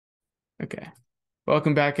Okay.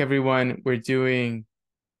 Welcome back, everyone. We're doing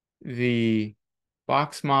the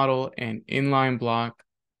box model and inline block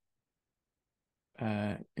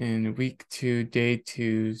in week 2, day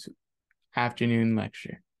 2's afternoon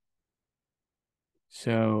lecture.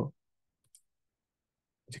 So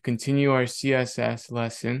to continue our CSS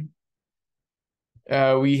lesson,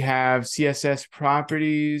 we have CSS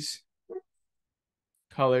properties,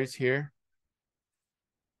 colors here.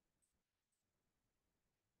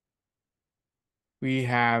 We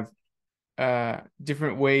have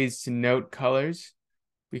different ways to note colors.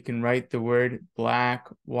 We can write the word black,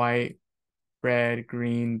 white, red,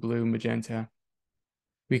 green, blue, magenta.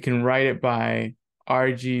 We can write it by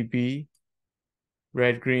RGB,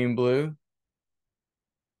 red, green, blue.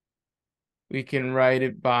 We can write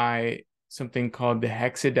it by something called the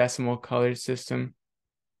hexadecimal color system.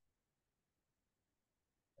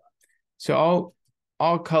 So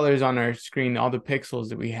all colors on our screen, all the pixels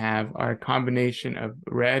that we have are a combination of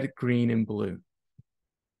red, green, and blue.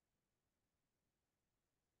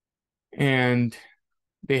 And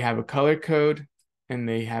they have a color code and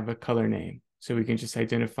they have a color name. So we can just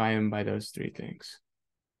identify them by those three things.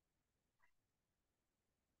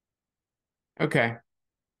 Okay.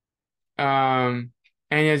 And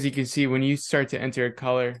as you can see, when you start to enter a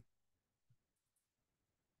color,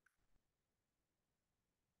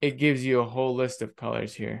 it gives you a whole list of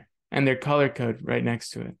colors here and their color code right next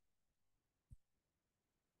to it.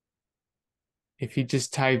 If you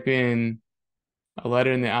just type in a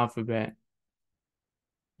letter in the alphabet,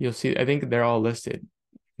 you'll see, I think they're all listed.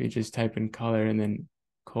 If you just type in color and then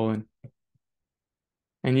colon.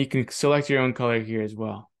 And you can select your own color here as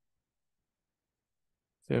well.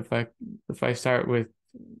 So if I start with,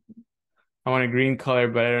 I want a green color,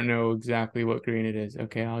 but I don't know exactly what green it is.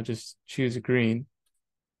 Okay, I'll just choose a green.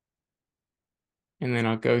 And then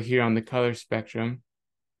I'll go here on the color spectrum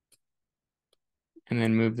and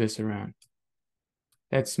then move this around.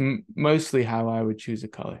 That's mostly how I would choose a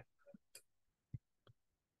color.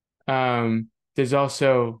 There's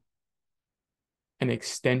also an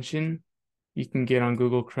extension you can get on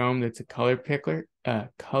Google Chrome that's a color picker.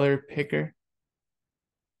 So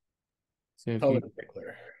if color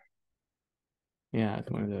picker. Yeah,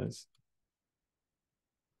 it's one of those.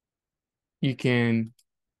 You can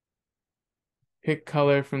pick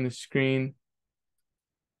color from the screen.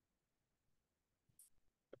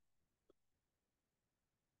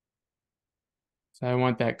 So I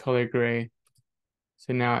want that color gray.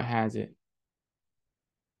 So now it has it.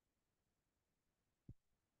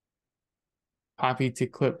 Copy to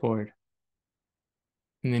clipboard.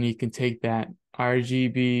 And then you can take that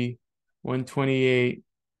RGB 128,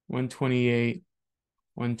 128,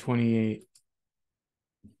 128,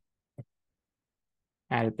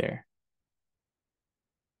 add it there.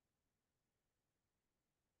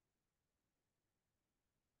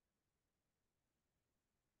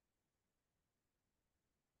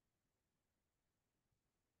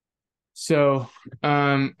 So,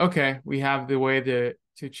 okay, we have the way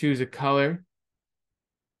to choose a color.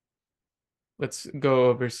 Let's go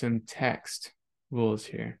over some text rules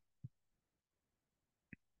here.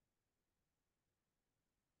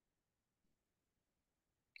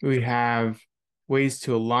 We have ways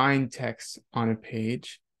to align text on a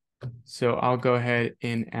page. So I'll go ahead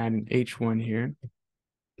and add an H1 here.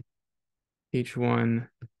 H1,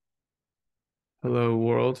 hello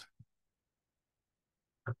world.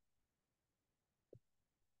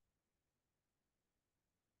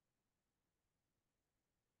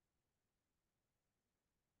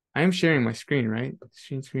 I am sharing my screen, right?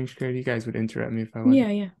 Screen share. You guys would interrupt me if I wasn't.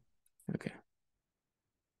 Yeah. Okay.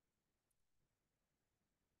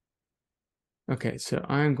 Okay, so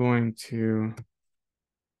I'm going to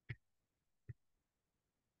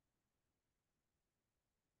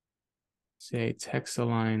say text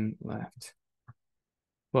align left.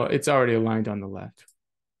 Well, it's already aligned on the left.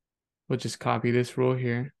 We'll just copy this rule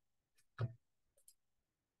here,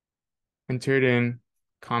 enter it in,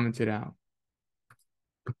 comment it out.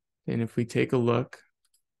 And if we take a look,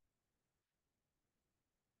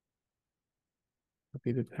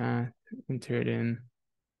 copy the path, enter it in.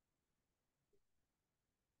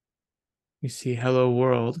 You see hello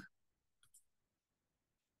world.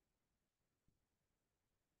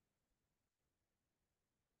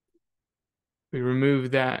 We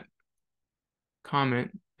remove that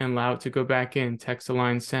comment and allow it to go back in text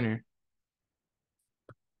align center.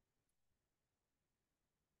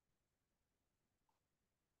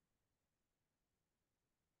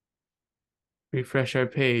 Refresh our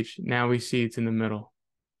page. Now we see it's in the middle.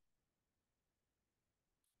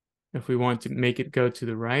 If we want to make it go to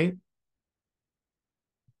the right,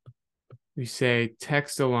 we say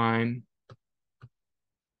text align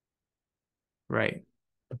right.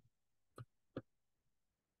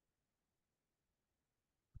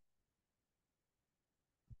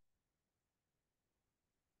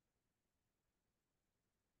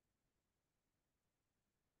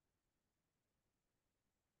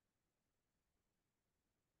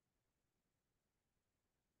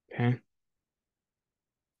 Okay.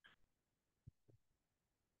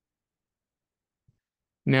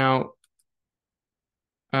 Now,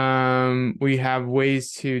 we have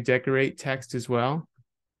ways to decorate text as well.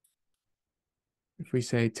 If we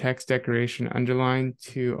say text decoration underline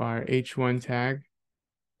to our H1 tag,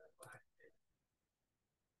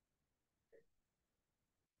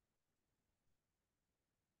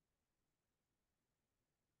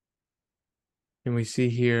 and we see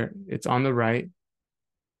here it's on the right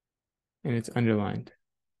and it's underlined.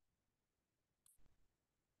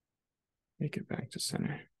 Make it back to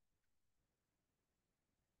center.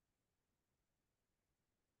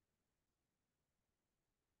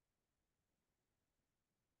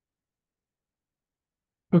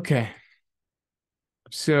 Okay.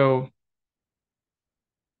 So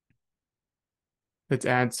let's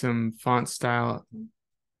add some font style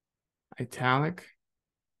italic.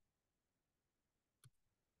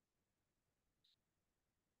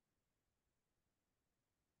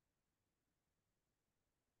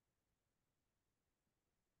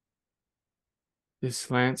 This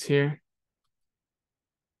slants here.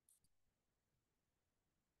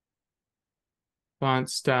 Font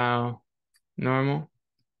style normal.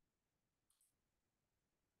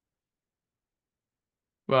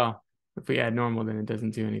 Well, if we add normal, then it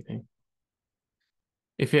doesn't do anything.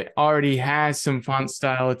 If it already has some font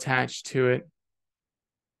style attached to it,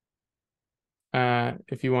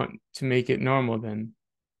 if you want to make it normal, then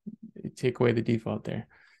you take away the default there.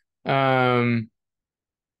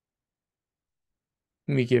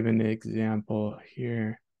 Let me give an example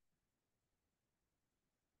here.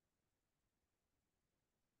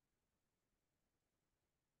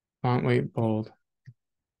 Font weight bold.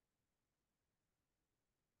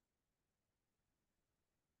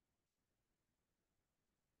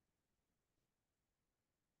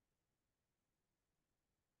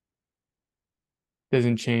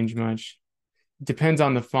 Doesn't change much. It depends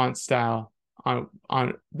on the font style on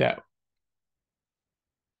that.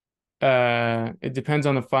 It depends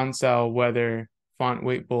on the font style whether font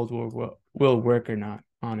weight bold will work or not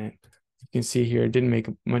on it. You can see here it didn't make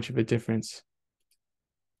much of a difference.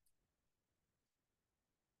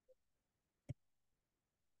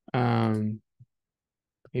 Maybe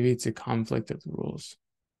it's a conflict of the rules.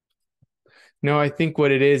 No, I think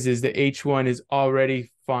what it is the H1 is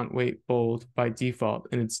already font weight bold by default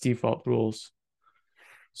in its default rules.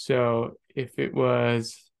 So if it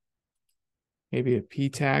was maybe a P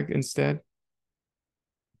tag instead.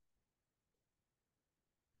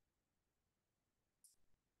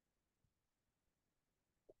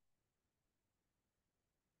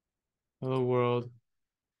 Hello world.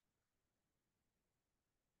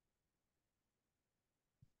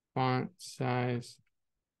 Font size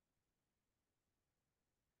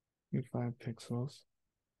 5 pixels.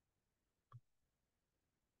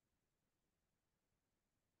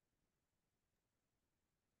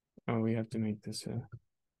 Oh, we have to make this a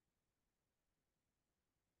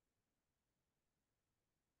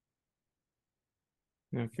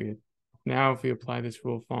now if we apply this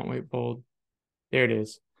rule, font weight bold, there it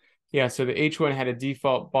is. Yeah, so the H1 had a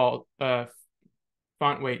default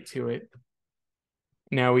font weight to it.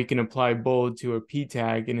 Now we can apply bold to a P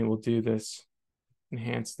tag and it will do this,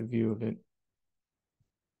 enhance the view of it.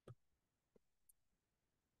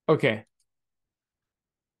 Okay.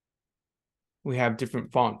 We have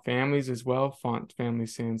different font families as well. Font family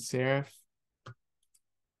sans serif.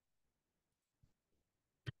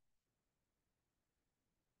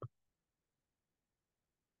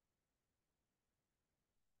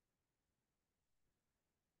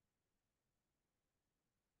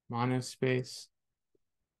 Monospace.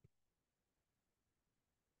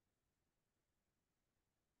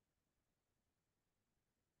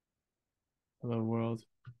 Hello world.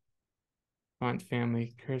 Font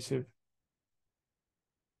family cursive.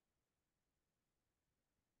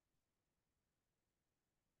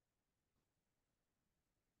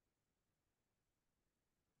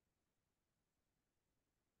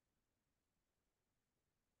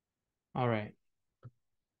 All right.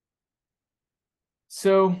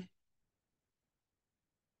 So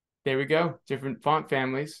there we go. Different font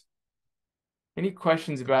families. Any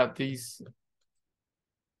questions about these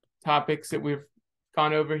topics that we've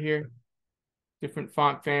gone over here? Different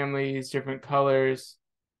font families, different colors.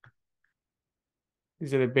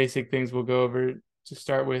 These are the basic things we'll go over to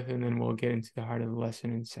start with, and then we'll get into the heart of the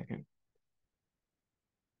lesson in a second.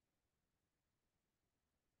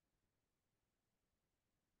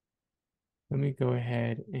 Let me go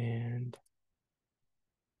ahead and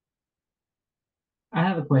I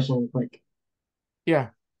have a question real quick. yeah,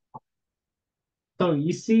 So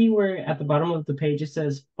you see where at the bottom of the page it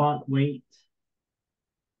says font weight,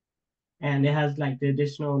 and it has like the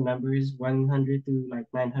additional numbers 100 through like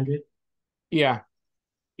 900. yeah,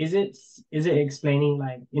 Is it explaining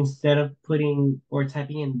like instead of putting or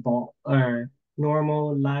typing in bald or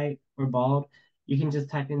normal, light, or bald, you can just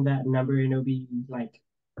type in that number and it'll be like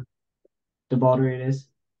the bolder it is?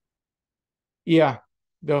 yeah.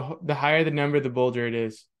 The higher the number, the bolder it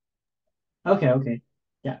is. Okay, okay.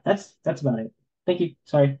 Yeah, that's about it. Thank you.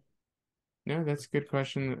 Sorry. No, that's a good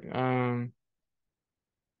question.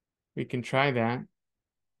 We can try that.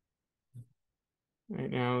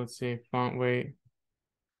 Right now, let's say font weight.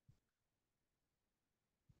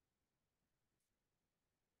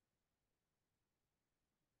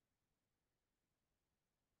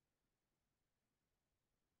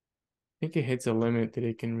 I think it hits a limit that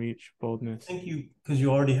it can reach boldness. Think you because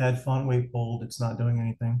you already had font weight bold, it's not doing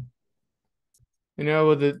anything. You know,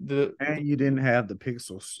 well, the And you didn't have the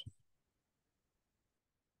pixels.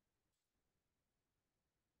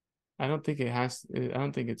 I don't think it has. I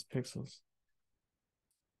don't think it's pixels.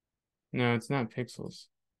 No, it's not pixels.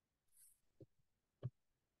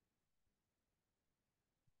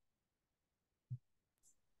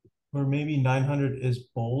 Or maybe 900 is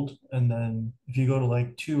bold, and then if you go to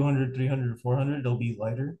like 200, 300, or 400, it'll be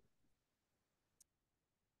lighter.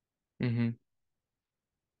 Mm-hmm.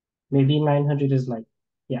 Maybe 900 is like,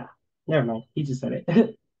 yeah. Never mind. He just said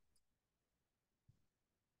it.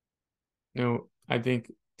 No, I think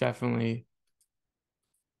definitely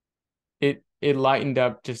it lightened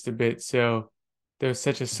up just a bit. So there's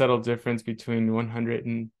such a subtle difference between 100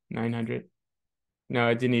 and 900. No,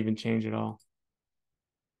 it didn't even change at all.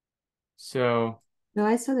 So No,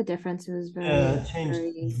 I saw the difference. It was Yeah, very, it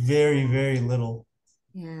changed very, very, very little.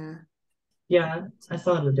 yeah. Yeah, I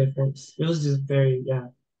saw the difference. It was just very, yeah,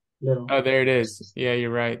 little. oh, there it is. Yeah,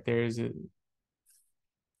 you're right. There's a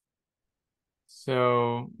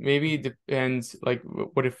so maybe it depends. Like,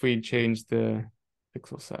 what if we change the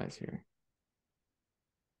pixel size here?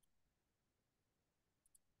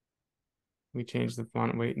 We change the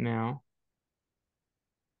font weight now.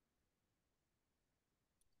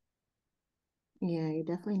 Yeah, you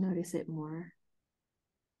definitely notice it more.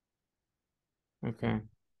 Okay.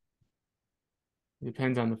 It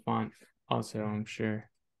depends on the font also, I'm sure.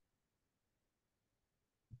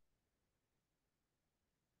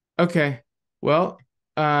 Okay. Well,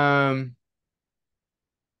 there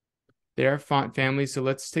are font families. So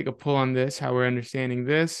let's take a pull on this, how we're understanding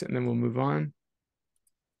this, and then we'll move on.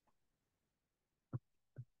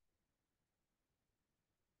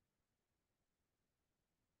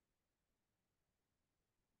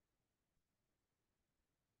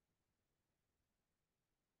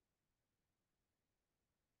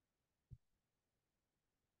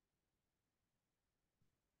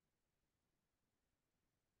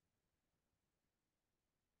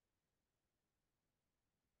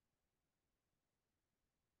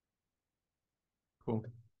 Cool.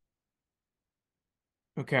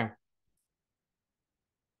 Okay.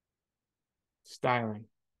 Styling.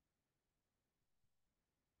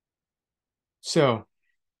 So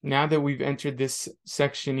now that we've entered this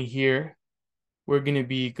section here, we're going to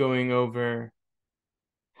be going over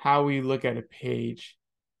how we look at a page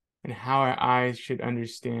and how our eyes should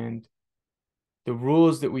understand the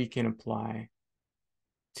rules that we can apply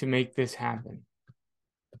to make this happen.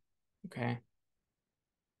 Okay.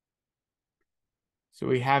 So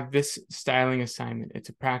we have this styling assignment. It's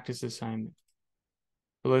a practice assignment.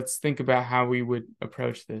 But let's think about how we would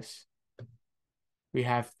approach this. We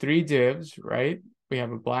have 3 divs, right? We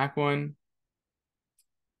have a black one,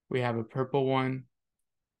 we have a purple one,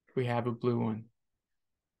 we have a blue one.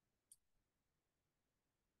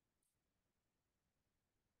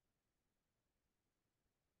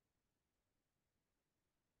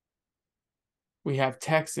 We have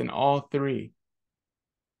text in all 3.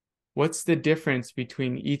 What's the difference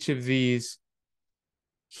between each of these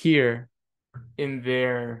here in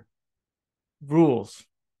their rules?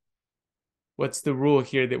 What's the rule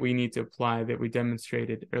here that we need to apply that we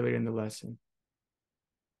demonstrated earlier in the lesson?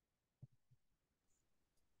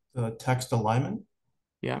 The text alignment.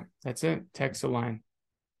 Yeah, that's it. Text align.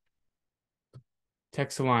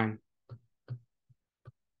 Text align.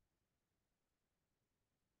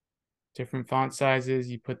 Different font sizes,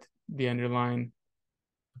 you put the underline.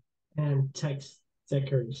 And text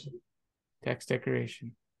decoration. Text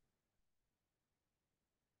decoration.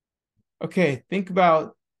 Okay, think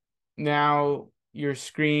about now your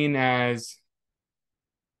screen as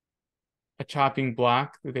a chopping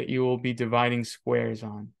block that you will be dividing squares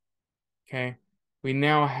on. Okay, we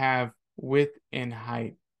now have width and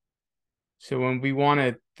height. So when we want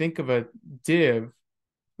to think of a div,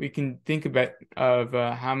 we can think about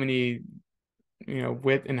how many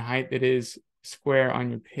width and height it is square on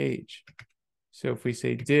your page. So if we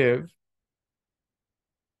say div,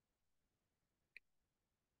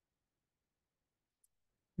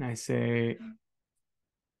 and I say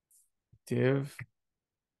div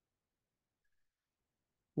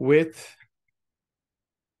width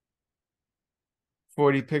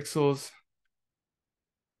 40 pixels,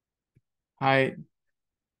 height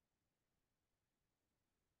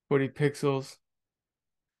 40 pixels,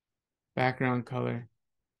 background color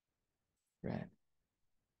red.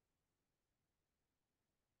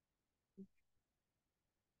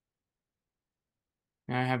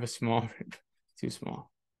 Now I have a small, too small.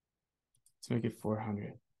 Let's make it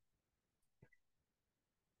 400.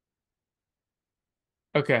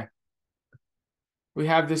 Okay. We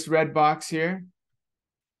have this red box here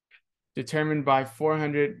determined by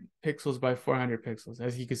 400 pixels by 400 pixels.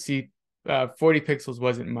 As you can see, 40 pixels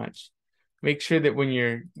wasn't much. Make sure that when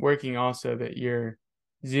you're working also that your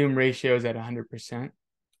zoom ratio is at 100%.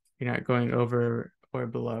 You're not going over or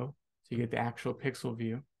below, so you get the actual pixel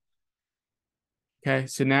view. Okay,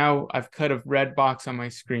 so now I've cut a red box on my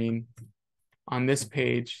screen on this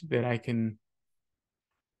page that I can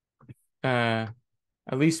at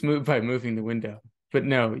least move by moving the window. But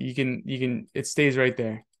no, you can, it stays right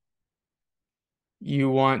there.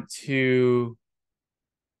 You want to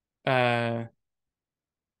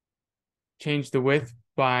change the width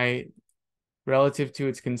by relative to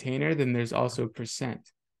its container, then there's also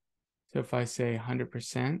percent. So if I say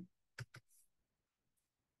 100%,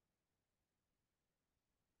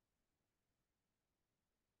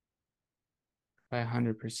 by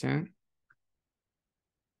 100%,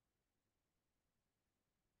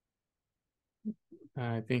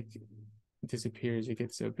 I think it disappears, it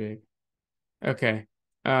gets so big. Okay,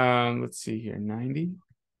 let's see here, 90.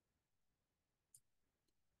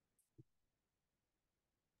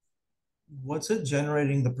 What's it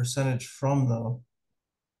generating the percentage from though?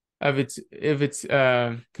 Of its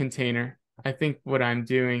container. I think what I'm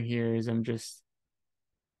doing here is I'm just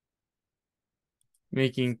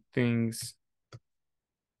making things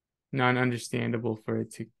non-understandable for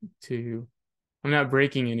it to I'm not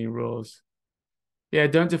breaking any rules. Yeah,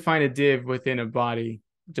 don't define a div within a body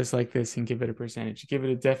just like this and give it a percentage. Give it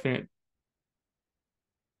a definite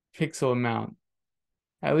pixel amount.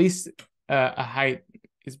 At least a height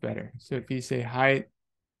is better. So if you say height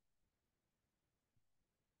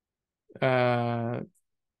 30%.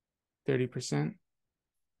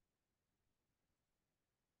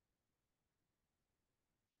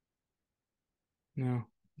 No,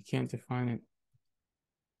 you can't define it.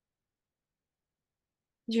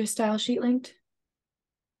 Is your style sheet linked?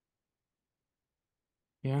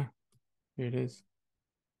 Yeah, here it is.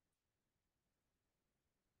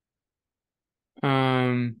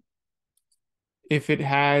 If it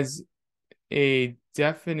has a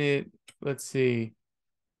definite, let's see,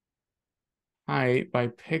 height by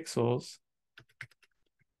pixels,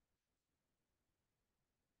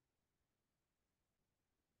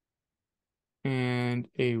 and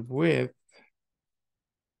a width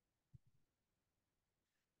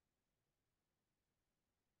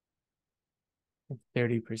of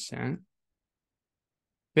 30%,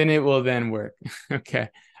 then it will then work. Okay.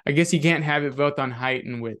 I guess you can't have it both on height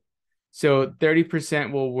and width. So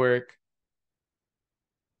 30% will work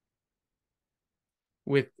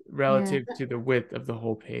with relative to the width of the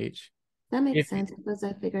whole page. That makes sense because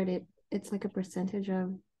I figured it's like a percentage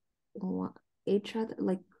of each other,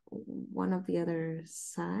 like one of the other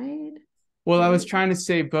side. Well, I was trying to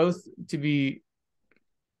say both to be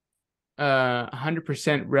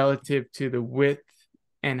 100% relative to the width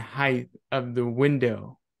and height of the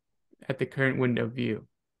window at the current window view.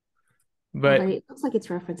 But it looks like it's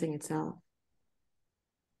referencing itself.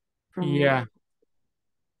 Yeah.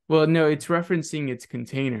 Well, no, it's referencing its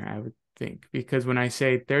container, I would think, because when I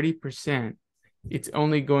say 30%, it's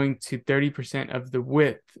only going to 30% of the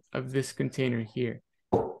width of this container here,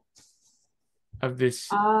 of this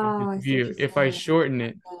view. If I shorten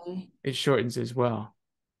it, it shortens as well.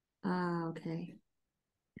 Okay.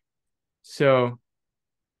 So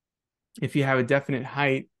if you have a definite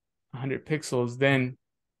height, 100 pixels, then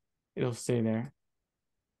it'll stay there.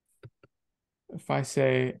 If I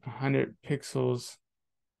say 100 pixels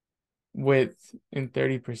width and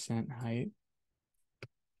 30% height,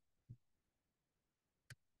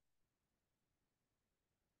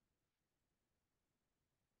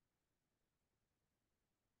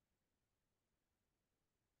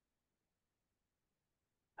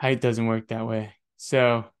 height doesn't work that way.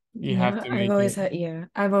 So you have to make it.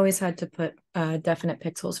 I've always had to put definite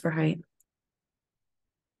pixels for height.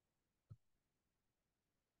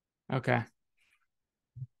 Okay.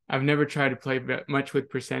 I've never tried to play much with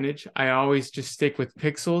percentage. I always just stick with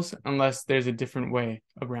pixels unless there's a different way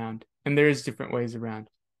around. And there is different ways around.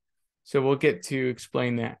 So we'll get to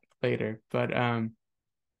explain that later. But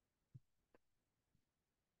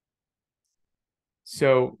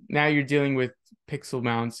so now you're dealing with pixel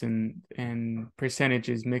amounts and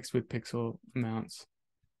percentages mixed with pixel amounts.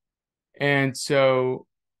 And so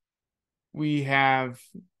we have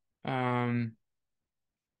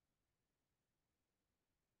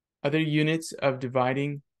other units of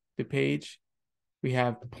dividing the page. We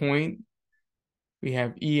have point, we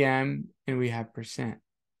have EM, and we have percent.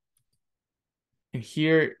 And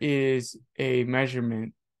here is a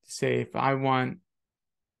measurement. Say if I want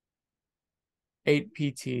 8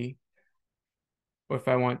 pt, or if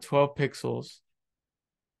I want 12 pixels,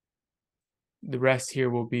 the rest here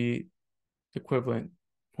will be equivalent,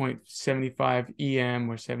 0.75 EM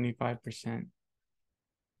or 75%.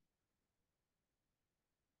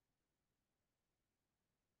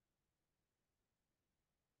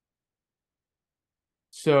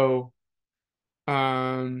 So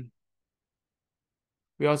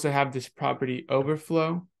we also have this property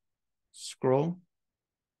overflow scroll.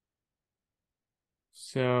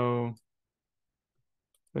 So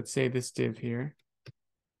let's say this div here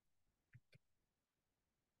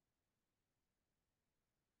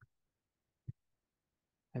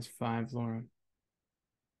has 5 lorem.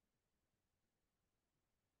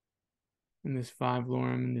 And this 5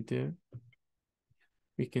 lorem in the div,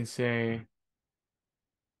 we can say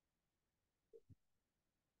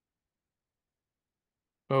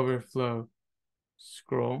overflow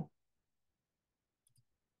scroll.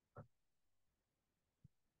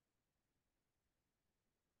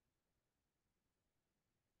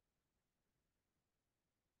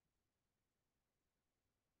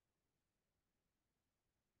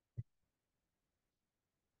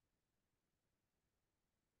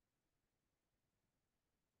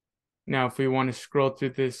 Now, if we want to scroll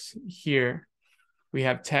through this here, we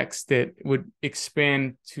have text that would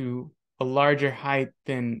expand to a larger height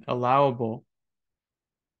than allowable,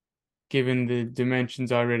 given the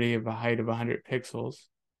dimensions already of a height of 100 pixels.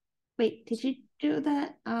 Wait, did you do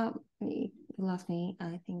that? You lost me.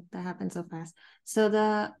 I think that happened so fast. So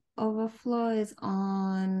the overflow is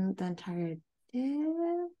on the entire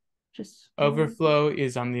div? Just Overflow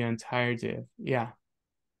is on the entire div. Yeah.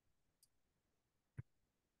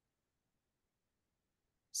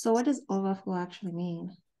 So what does overflow actually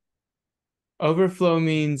mean? Overflow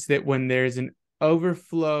means that when there's an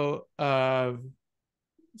overflow of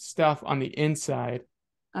stuff on the inside,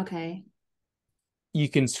 Okay. you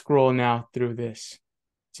can scroll now through this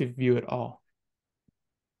to view it all.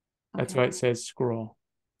 That's why it says scroll.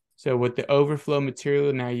 So with the overflow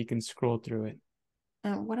material, now you can scroll through it.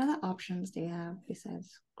 And what other options do you have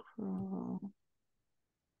besides scroll?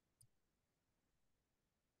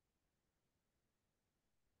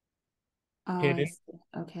 Oh, I Hidden. see.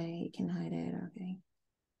 Okay, you can hide it. Okay.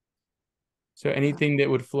 So anything that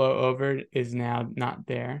would flow over is now not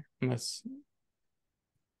there unless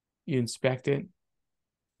you inspect it.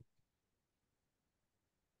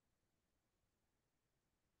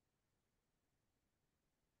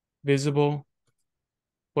 Visible.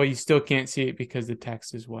 Well, you still can't see it because the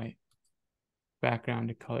text is white. Background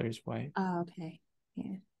to color is white. Oh, okay.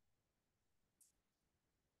 Yeah.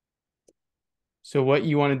 So what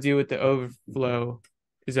you want to do with the overflow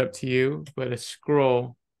is up to you, but a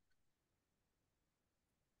scroll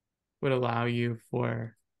would allow you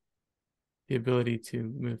for the ability to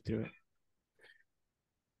move through it.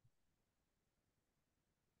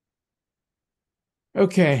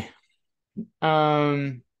 Okay.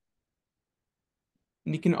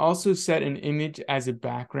 You can also set an image as a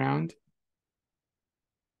background.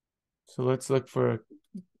 So let's look for a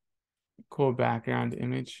cool background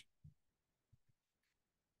image.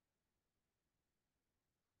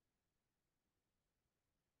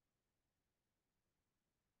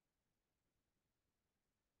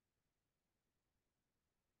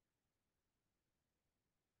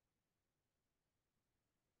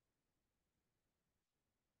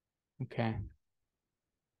 Okay.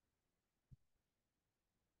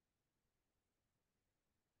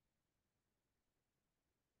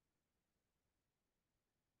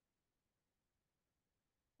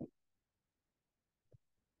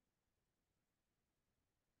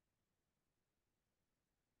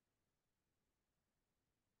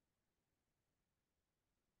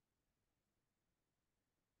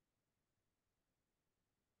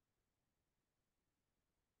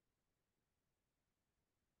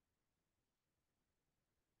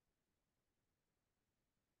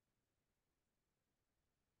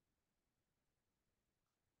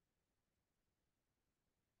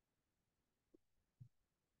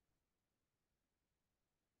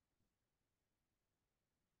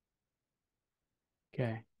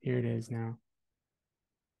 Okay, here it is now.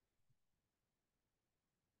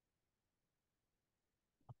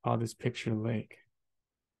 Call this picture lake.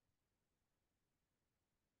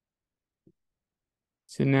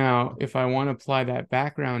 So now if I want to apply that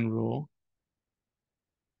background rule,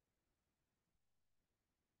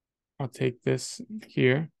 I'll take this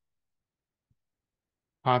here,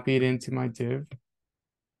 copy it into my div.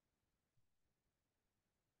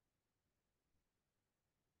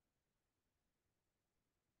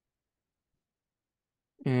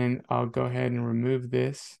 And I'll go ahead and remove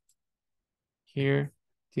this here,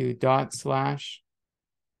 do //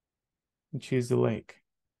 and choose the lake.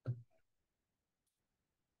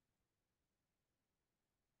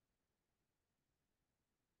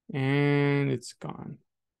 And it's gone.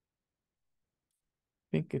 I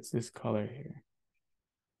think it's this color here.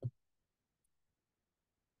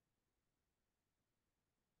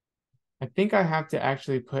 I think I have to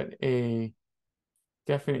actually put a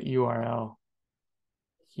definite URL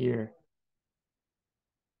here.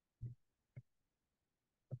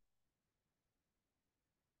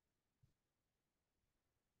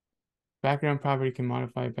 Background property can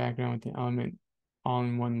modify background with the element all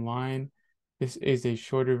in one line. This is a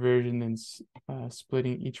shorter version than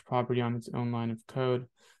splitting each property on its own line of code.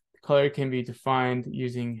 The color can be defined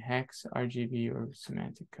using hex, RGB, or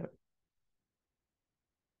semantic code.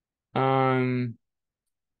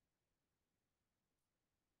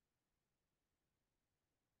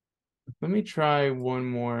 Let me try one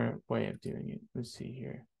more way of doing it. Let's see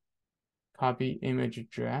here. Copy image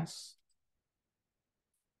address.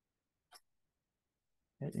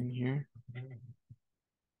 That in here.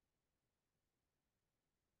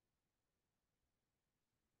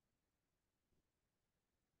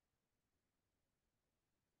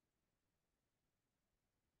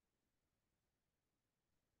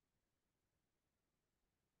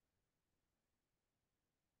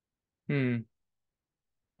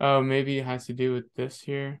 Oh, maybe it has to do with this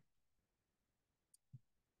here.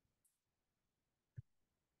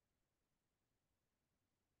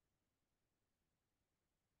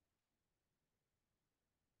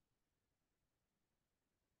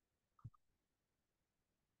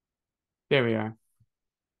 There we are.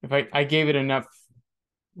 If I gave it enough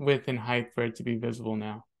width and height for it to be visible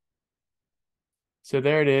now. So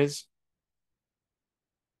there it is.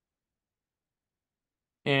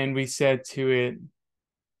 And we said to it,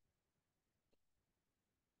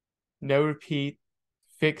 no repeat,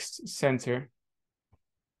 fixed center.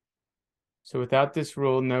 So without this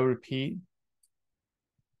rule, no repeat.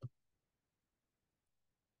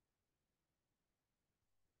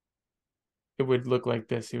 It would look like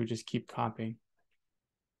this. It would just keep copying.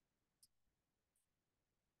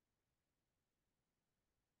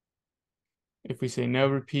 If we say no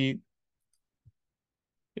repeat,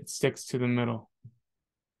 it sticks to the middle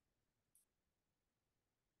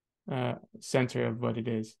center of what it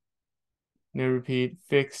is. No repeat,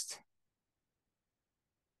 fixed.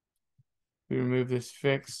 We remove this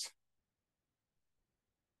fixed.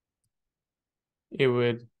 It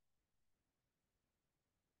would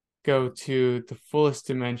go to the fullest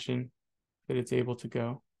dimension that it's able to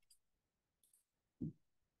go.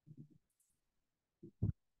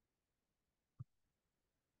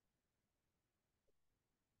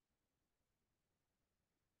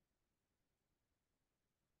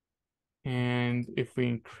 And if we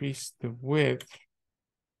increase the width,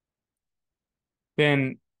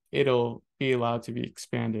 then it'll be allowed to be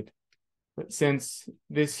expanded. But since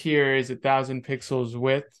this here is 1,000 pixels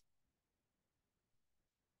width,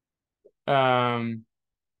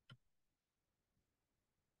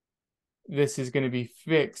 this is going to be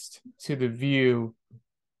fixed to the view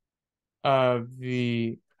of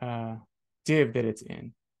the div that it's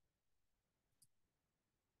in.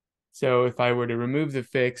 So if I were to remove the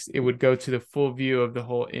fixed, it would go to the full view of the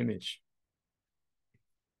whole image.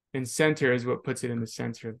 And center is what puts it in the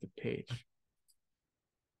center of the page.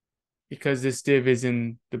 Because this div is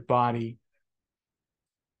in the body,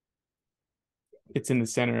 it's in the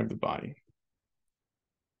center of the body.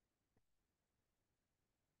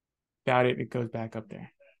 Without it, it goes back up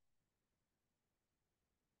there.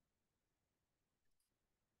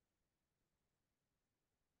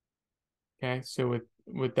 Okay, so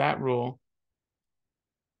with that rule,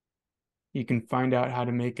 you can find out how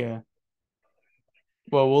to make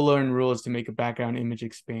we'll learn rules to make a background image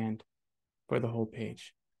expand for the whole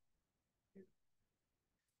page.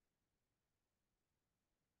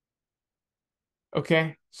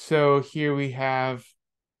 Okay, so here we have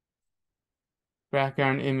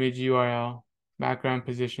background image URL, background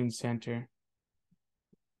position center,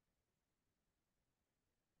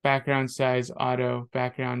 background size auto,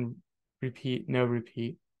 background repeat, no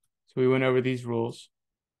repeat. So we went over these rules.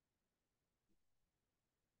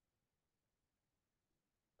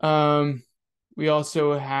 We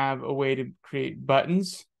also have a way to create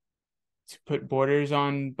buttons, to put borders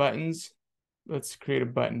on buttons. Let's create a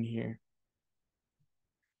button here.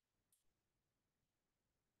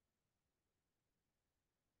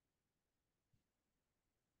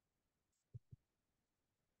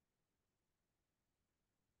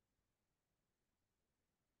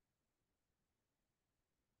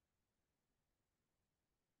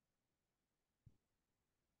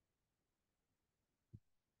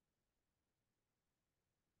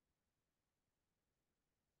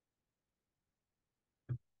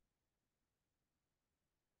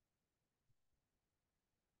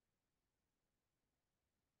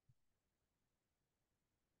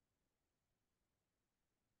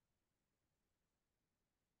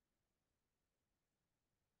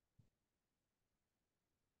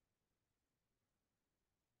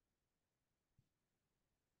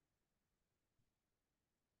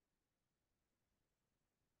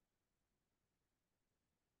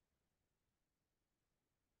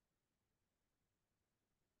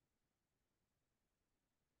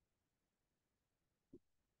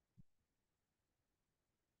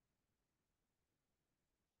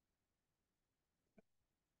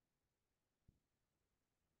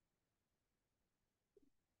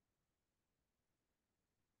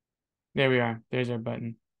 There we are. There's our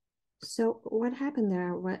button. So what happened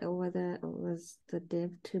there? What was the div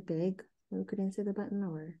too big? We couldn't see the button,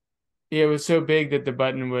 or? Yeah, it was so big that the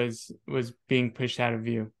button was being pushed out of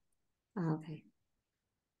view. Oh, okay.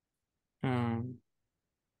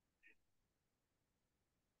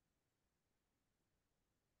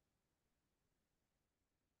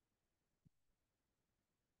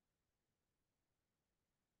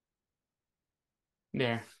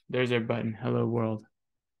 There's our button. Hello world.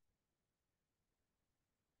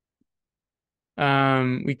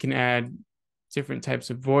 We can add different types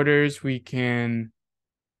of borders. We can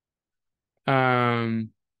let's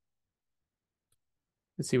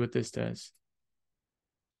see what this does.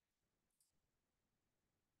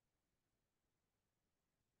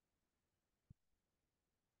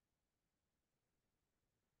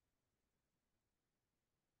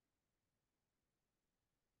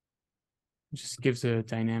 It just gives a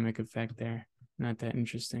dynamic effect there. Not that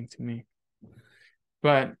interesting to me,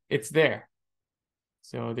 but it's there.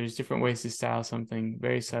 So there's different ways to style something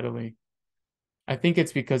very subtly. I think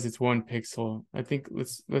it's because it's 1 pixel. I think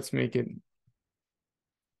let's make it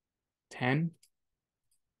 10.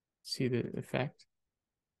 See the effect.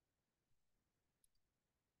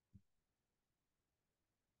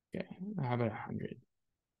 Okay, how about 100?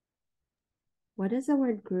 What does the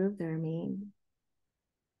word groove there mean?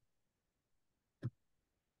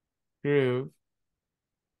 Groove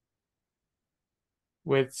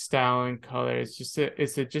with style and color. It's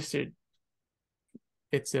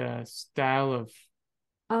a style of,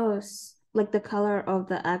 Oh, like the color of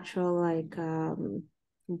the actual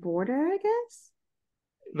border, I guess.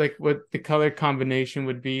 like what the color combination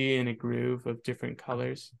would be in a groove of different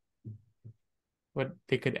colors. What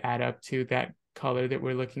they could add up to that color that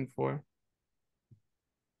we're looking for.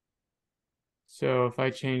 So if I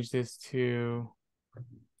change this to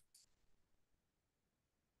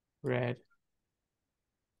red,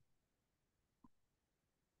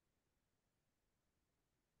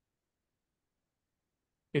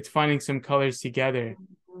 it's finding some colors together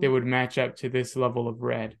that would match up to this level of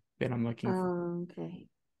red that I'm looking for. Oh, okay.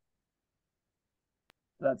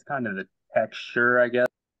 That's kind of the texture, I guess.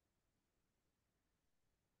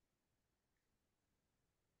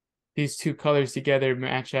 These two colors together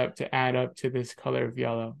match up to add up to this color of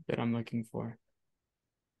yellow that I'm looking for.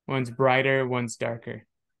 One's brighter, one's darker.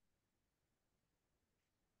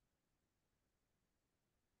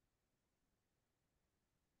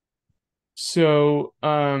 So,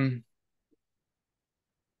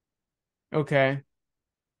 okay.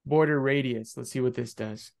 Border radius. Let's see what this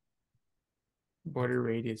does. Border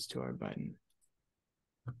radius to our button.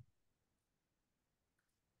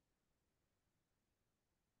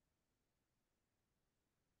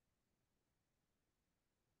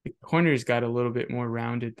 The corners got a little bit more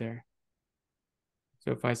rounded there.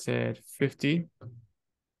 So if I said 50,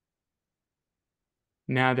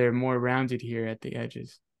 now they're more rounded here at the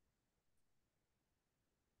edges.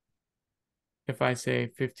 If I say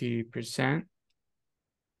 50%,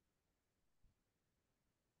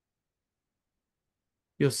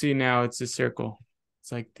 you'll see now it's a circle.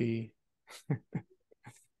 It's like it's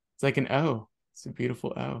like an O. It's a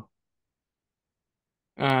beautiful O.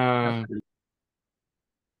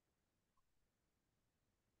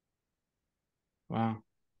 Wow.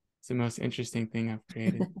 It's the most interesting thing I've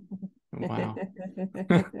created. Wow.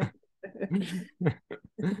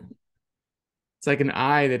 It's like an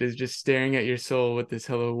eye that is just staring at your soul with this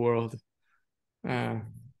hello world,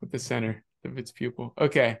 with the center of its pupil.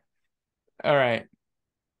 Okay. All right.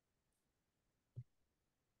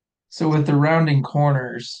 So with the rounding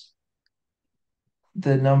corners,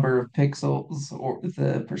 the number of pixels or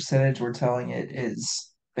the percentage we're telling it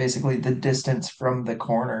is basically the distance from the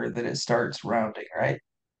corner that it starts rounding, right?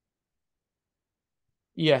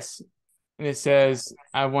 Yes. And it says,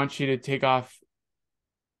 I want you to take off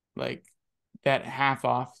like that half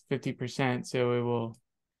off 50%. So it will,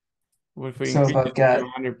 what if we So increase it to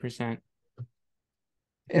 100%?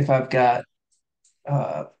 if I've got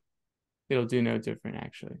uh It'll do no different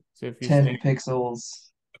actually. So if you 10 say,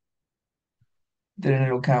 pixels, then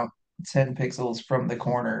it'll count 10 pixels from the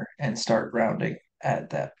corner and start rounding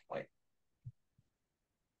at that point.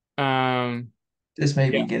 This may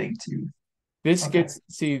be yeah, getting too this okay. gets,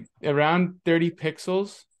 see, around 30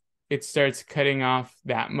 pixels, it starts cutting off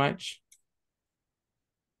that much.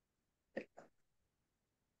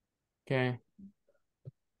 Okay.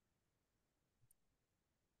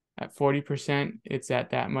 At 40%, it's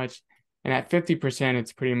at that much. And at 50%,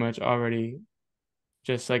 it's pretty much already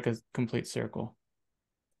just like a complete circle.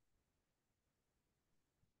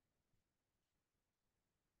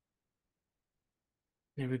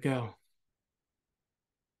 There we go.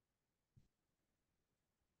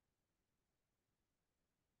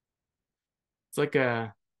 It's like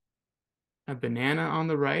a banana on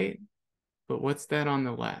the right, but what's that on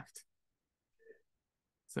the left?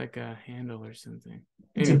 It's like a handle or something.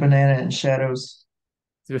 It's a banana in shadows.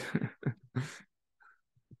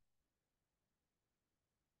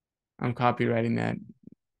 I'm copywriting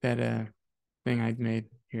that thing I'd made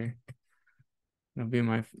here. It'll be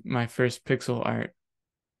my first pixel art.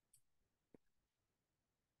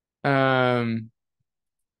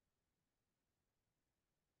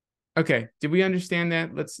 Okay, did we understand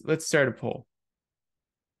that? Let's start a poll.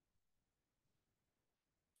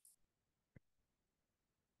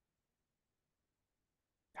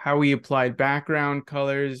 How we applied background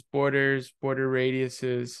colors, borders, border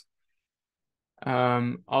radiuses.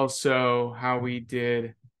 Also how we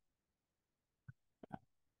did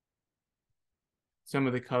some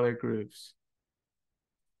of the color groups.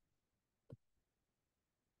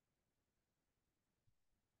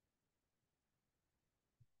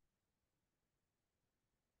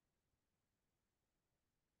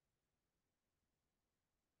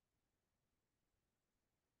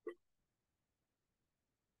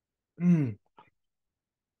 All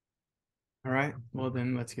right, well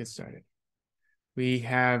then let's get started. We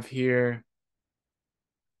have here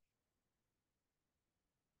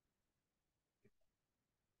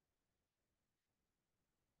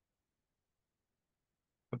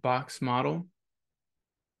a box model.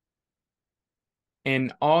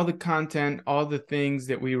 And all the content, all the things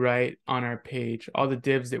that we write on our page, all the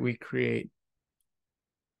divs that we create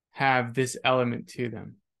have this element to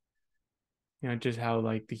them. You know, just how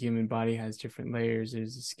like the human body has different layers.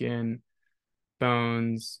 There's the skin,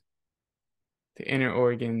 bones, the inner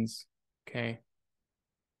organs. Okay.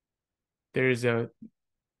 There's a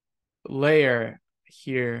layer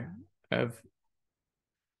here of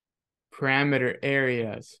parameter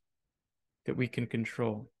areas that we can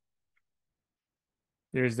control.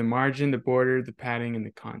 There's the margin, the border, the padding, and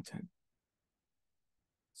the content.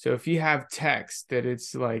 So if you have text that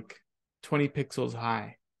it's like 20 pixels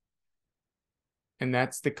high, and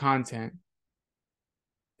that's the content,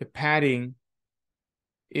 the padding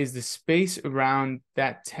is the space around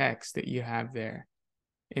that text that you have there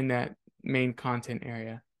in that main content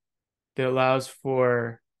area that allows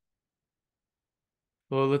for,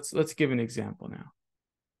 well, let's give an example now.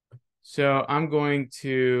 So I'm going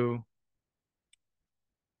to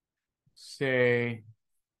say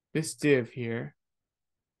this div here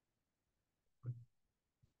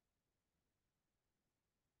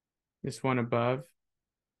this one above,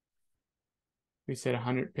 we said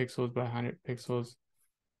 100 pixels by 100 pixels,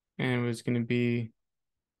 and it was going to be,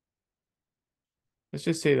 let's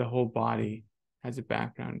just say the whole body has a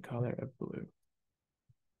background color of blue.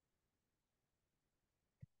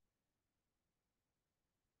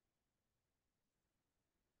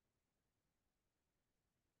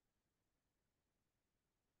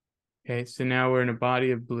 Okay, so now we're in a body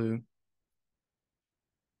of blue.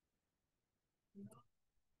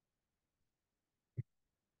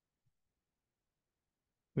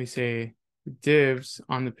 We say the divs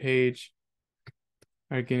on the page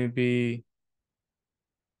are going to be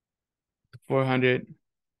 400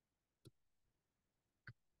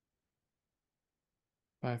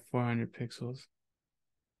 by 400 pixels.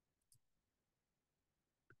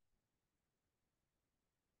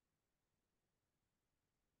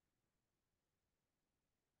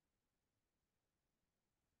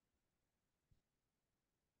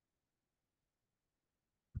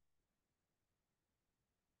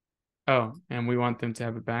 Oh, and we want them to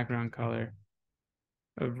have a background color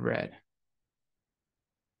of red.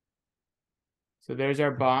 So there's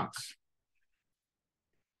our box.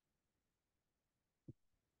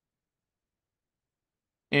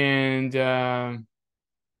 And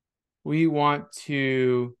we want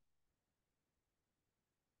to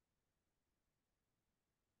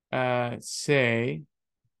say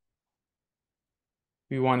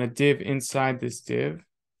we want a div inside this div.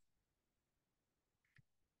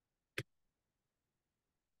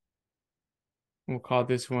 We'll call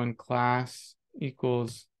this one class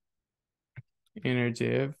equals inner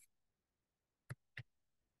div.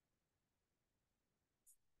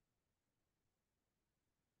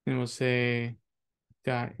 And we'll say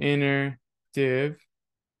dot inner div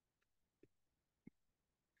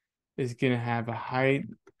is going to have a height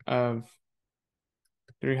of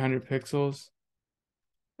 300 pixels,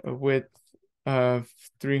 a width of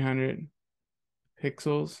 300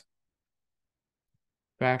 pixels,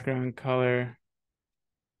 background color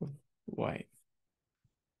of white.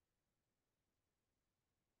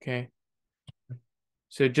 Okay.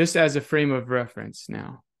 So just as a frame of reference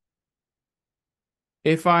now,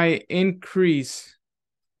 if I increase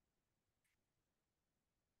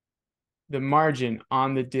the margin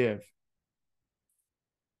on the div,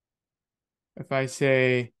 if I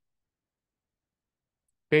say,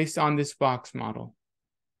 based on this box model,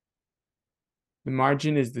 the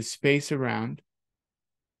margin is the space around.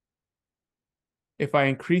 If I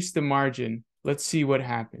increase the margin, let's see what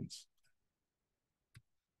happens.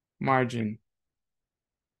 Margin,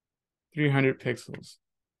 300 pixels.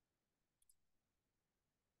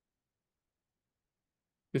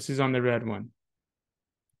 This is on the red one.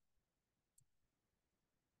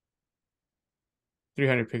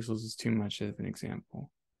 300 pixels is too much of an example.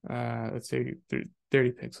 Let's say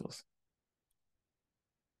 30 pixels.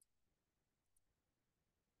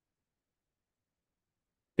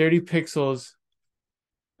 Pixels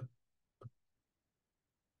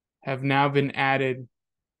have now been added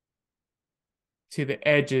to the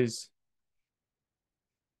edges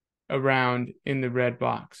around in the red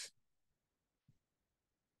box.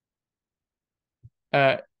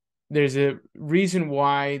 There's a reason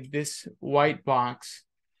why this white box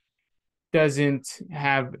doesn't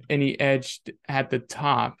have any edge at the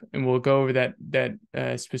top, and we'll go over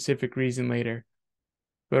that specific reason later.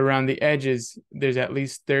 But around the edges, there's at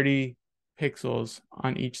least 30 pixels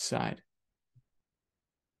on each side.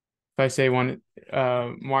 If I say one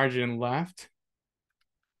margin left,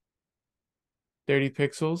 30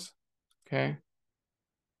 pixels, okay?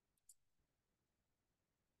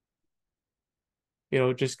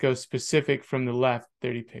 It'll just go specific from the left,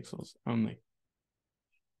 30 pixels only.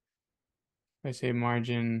 If I say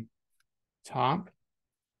margin top,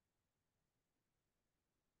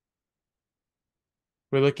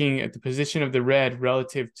 we're looking at the position of the red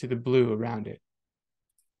relative to the blue around it.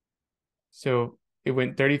 So it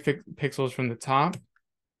went 30 pixels from the top.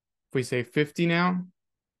 If we say 50 now,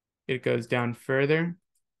 it goes down further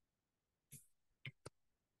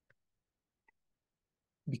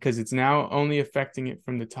because it's now only affecting it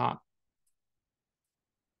from the top.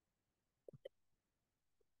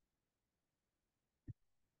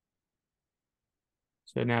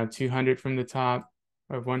 So now 200 from the top,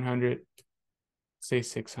 or 100, say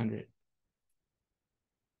 600.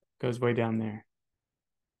 Goes way down there.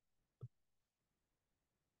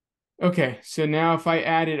 Okay, so now if I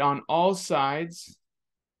add it on all sides,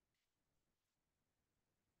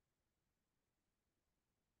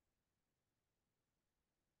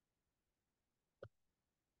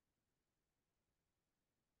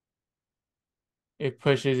 it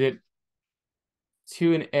pushes it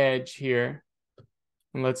to an edge here.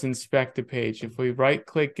 And let's inspect the page. If we right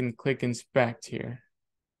click and click inspect here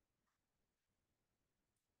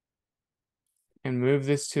and move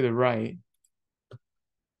this to the right,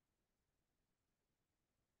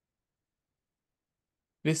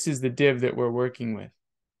 this is the div that we're working with.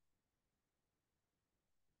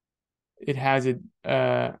 It has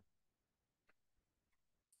a,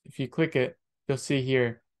 if you click it, you'll see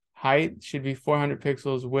here, height should be 400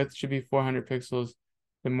 pixels, width should be 400 pixels,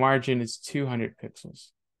 the margin is 200 pixels.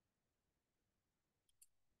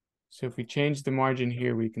 So if we change the margin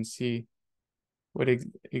here, we can see what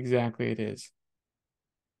exactly it is.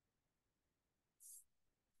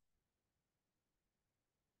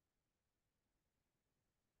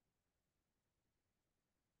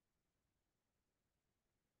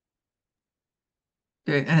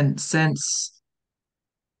 Okay, and since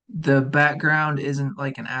the background isn't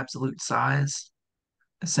like an absolute size,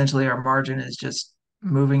 essentially our margin is just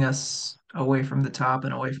moving us away from the top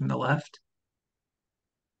and away from the left.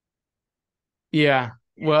 Yeah,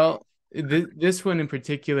 well, this one in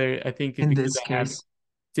particular, I think, is In because this I have case,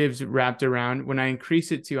 divs wrapped around. When I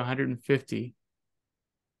increase it to 150,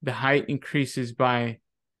 the height increases by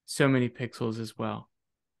so many pixels as well.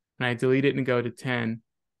 When I delete it and go to 10,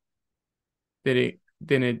 then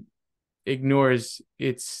it ignores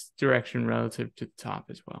its direction relative to the top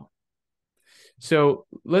as well. So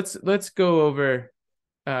let's go over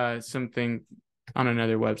something on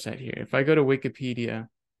another website here. If I go to Wikipedia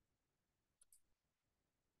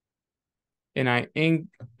and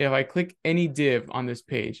if I click any div on this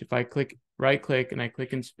page, if I right click and I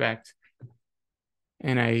click inspect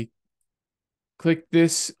and I click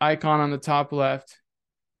this icon on the top left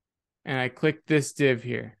and I click this div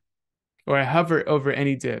here, or I hover over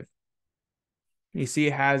any div, you see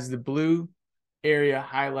it has the blue area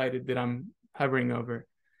highlighted that I'm hovering over.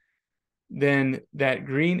 Then that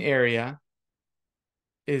green area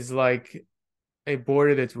is like a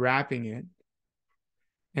border that's wrapping it.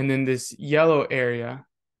 And then this yellow area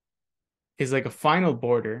is like a final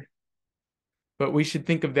border, but we should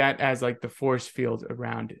think of that as like the force field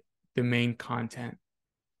around it, the main content.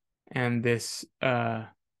 And this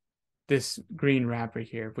green wrapper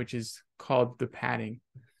here, which is called the padding.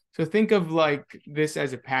 So think of like this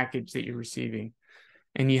as a package that you're receiving.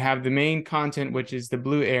 And you have the main content, which is the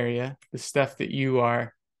blue area, the stuff that you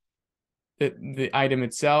are, the item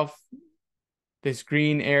itself. This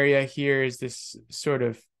green area here is this sort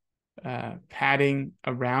of padding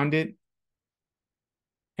around it.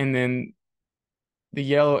 And then the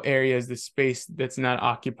yellow area is the space that's not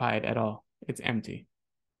occupied at all. It's empty.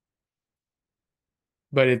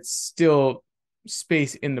 But it's still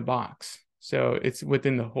space in the box. So it's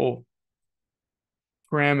within the whole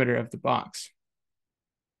parameter of the box.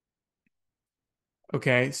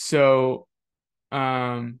 Okay, so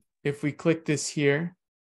if we click this here,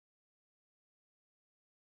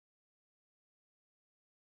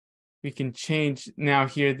 we can change now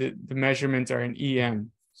here the measurements are in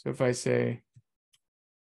EM. So if I say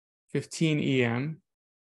 15 EM,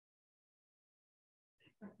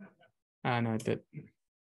 no, that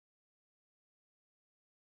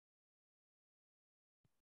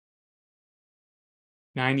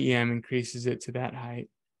 9 EM increases it to that height.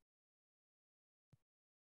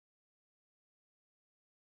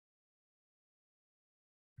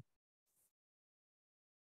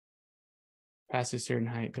 Past a certain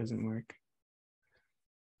height doesn't work.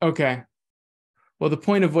 Okay. Well, the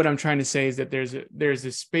point of what I'm trying to say is that there's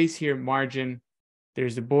a space here, margin.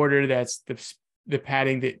 There's a border that's the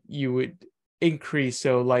padding that you would increase.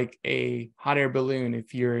 So like a hot air balloon,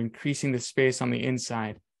 if you're increasing the space on the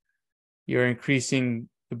inside, you're increasing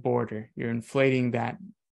the border. You're inflating that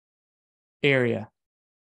area.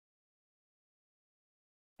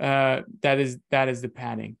 That is the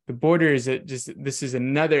padding. The border is this is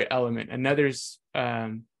another element, another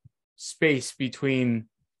space between.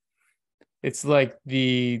 It's like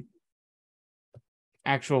the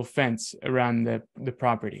actual fence around the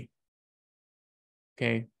property.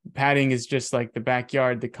 Okay, padding is just like the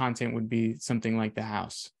backyard. The content would be something like the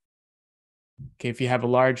house. Okay, if you have a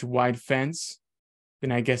large wide fence,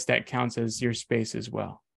 then I guess that counts as your space as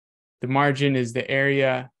well. The margin is the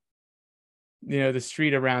area, the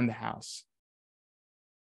street around the house.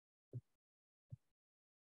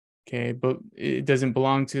 Okay, but it doesn't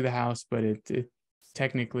belong to the house, but it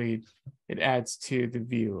technically it adds to the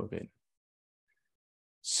view of it.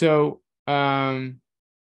 So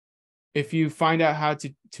if you find out how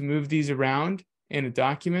to move these around in a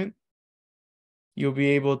document, you'll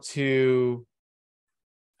be able to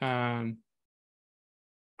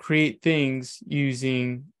create things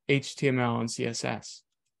using HTML and CSS.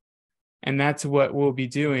 And that's what we'll be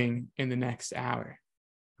doing in the next hour.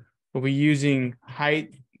 We'll be using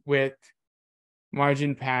height, width,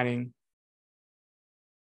 margin padding,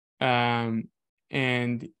 and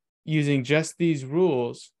using just these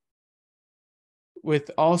rules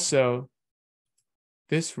with also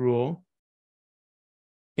this rule,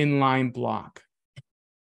 inline block.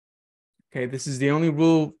 Okay, this is the only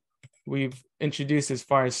rule we've introduced as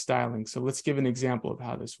far as styling. So let's give an example of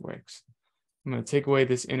how this works. I'm going to take away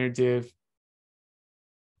this inner div.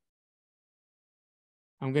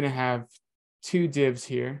 I'm going to have two divs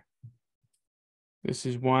here. This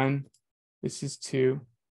is 1, this is 2.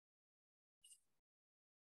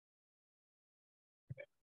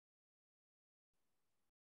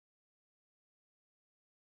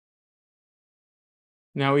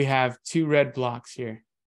 Now we have 2 red blocks here.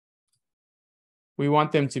 We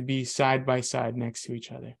want them to be side by side next to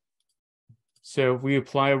each other. So if we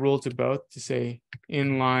apply a rule to both to say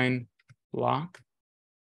inline block,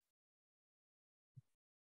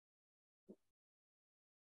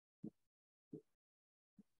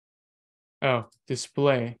 Oh,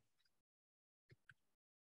 display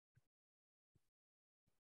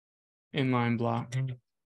inline block.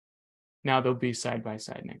 Now they'll be side by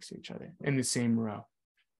side next to each other in the same row.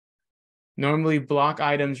 Normally block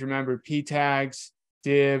items, remember p tags,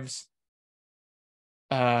 divs,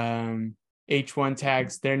 h1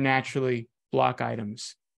 tags, they're naturally block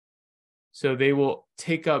items. So they will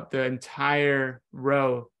take up the entire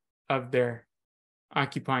row of their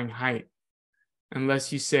occupying height,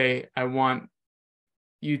 unless you say, I want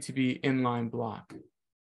you to be inline block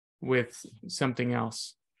with something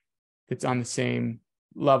else that's on the same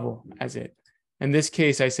level as it. In this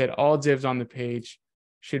case, I said all divs on the page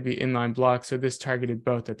should be inline block, so this targeted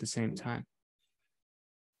both at the same time.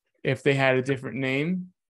 If they had a different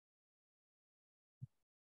name,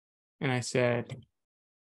 and I said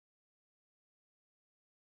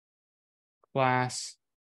class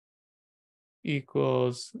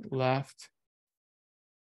equals left,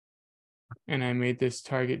 and I made this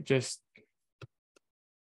target just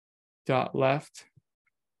dot left,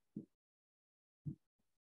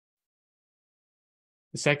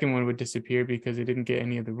 the second one would disappear because it didn't get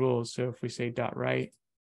any of the rules. So if we say dot right,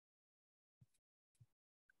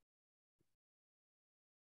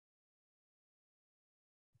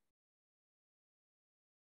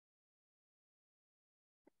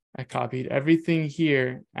 I copied everything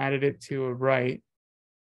here, added it to a right,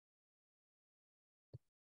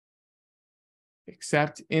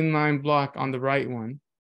 except inline block on the right one.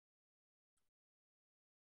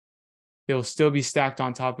 They'll still be stacked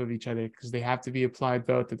on top of each other because they have to be applied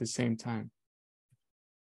both at the same time.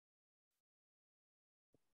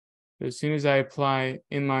 So as soon as I apply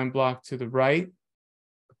inline block to the right,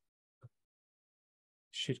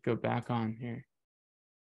 should go back on here.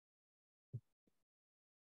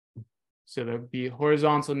 So they'll be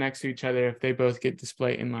horizontal next to each other if they both get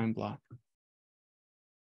display inline block.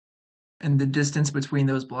 And the distance between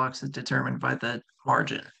those blocks is determined by the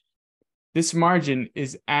margin. This margin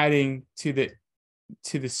is adding to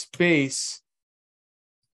the space.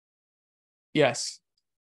 Yes.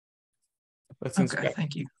 Let's Okay, inspect.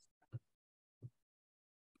 thank you.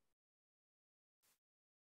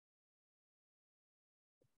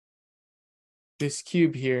 This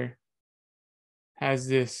cube here has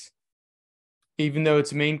this, even though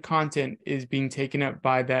its main content is being taken up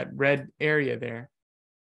by that red area there,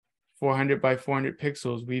 400 by 400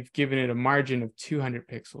 pixels, we've given it a margin of 200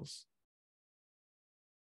 pixels.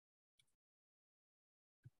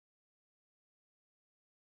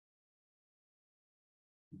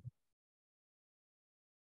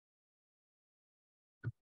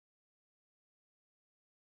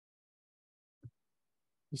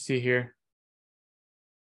 You see here,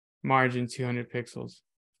 margin 200 pixels.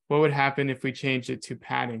 What would happen if we changed it to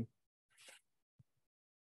padding?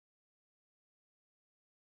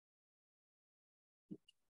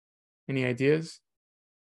 Any ideas?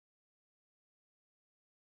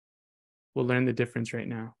 We'll learn the difference right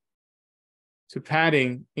now. So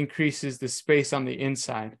padding increases the space on the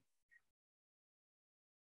inside.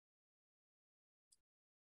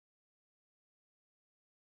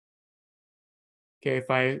 Okay,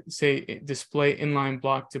 if I say display inline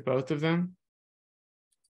block to both of them,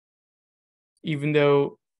 even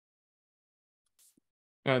though,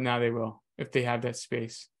 now they will, if they have that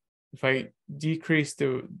space. If I decrease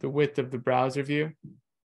the width of the browser view,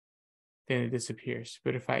 then it disappears.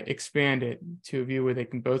 But if I expand it to a view where they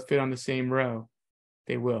can both fit on the same row,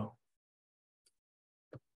 they will.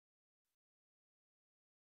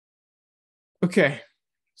 Okay,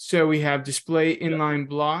 so we have display inline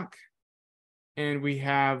block, and we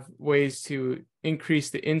have ways to increase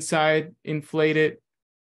the inside, inflate it,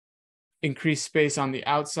 increase space on the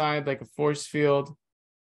outside like a force field.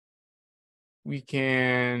 We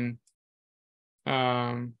can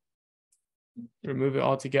remove it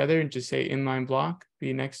altogether and just say inline block,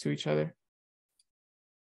 be next to each other.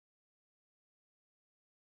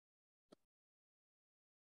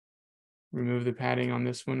 Remove the padding on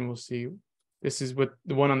this one. We'll see. This is what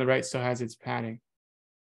the one on the right still has its padding.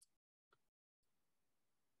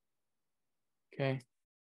 Okay.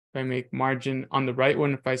 If I make margin on the right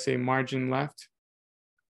one, if I say margin left,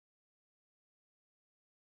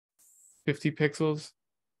 50 pixels,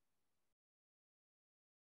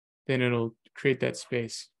 then it'll create that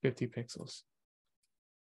space, 50 pixels.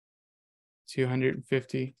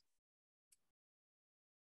 250.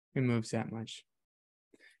 It moves that much.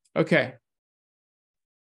 Okay.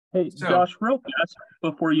 Hey, So- Josh, real fast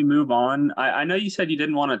before you move on, I know you said you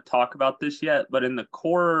didn't want to talk about this yet, but in the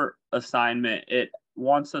core assignment, it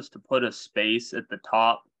wants us to put a space at the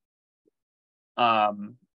top.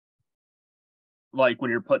 Like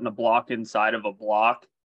when you're putting a block inside of a block.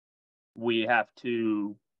 we have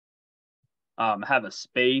to have a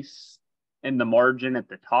space in the margin at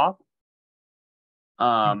the top.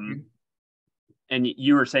 And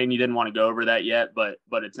you were saying you didn't want to go over that yet, but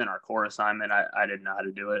it's in our core assignment. I didn't know how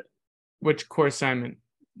to do it. Which core assignment?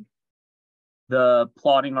 The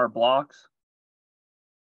plotting our blocks.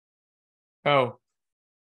 Oh,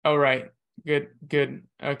 right. Good.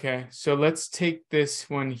 Okay, so let's take this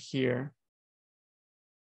one here.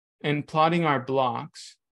 And plotting our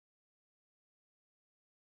blocks.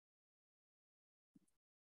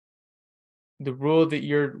 The rule that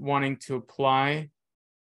you're wanting to apply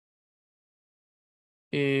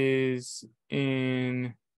is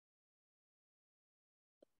in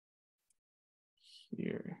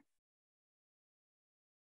here.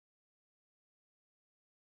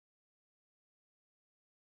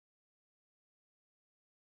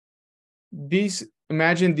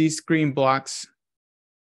 Imagine these green blocks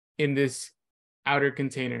in this outer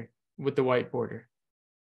container with the white border.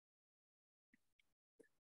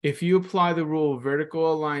 If you apply the rule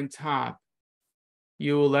vertical align top,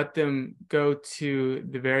 you will let them go to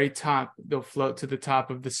the very top. They'll float to the top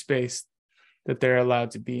of the space that they're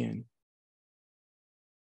allowed to be in.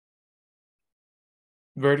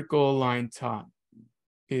 Vertical align top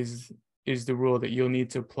is the rule that you'll need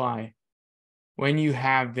to apply when you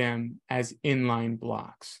have them as inline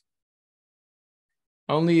blocks.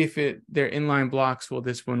 Only if they're inline blocks will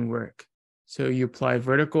this one work. So you apply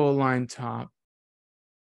vertical align top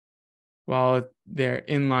while they're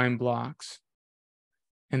inline blocks,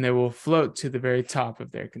 and they will float to the very top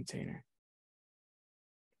of their container.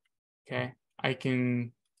 Okay, I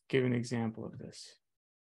can give an example of this.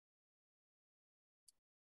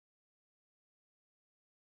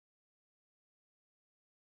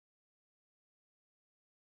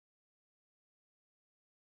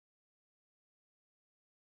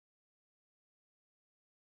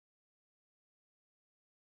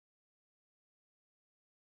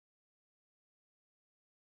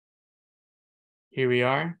 Here we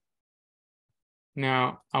are.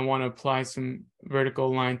 Now I want to apply some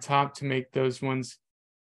vertical line top to make those ones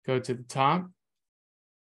go to the top.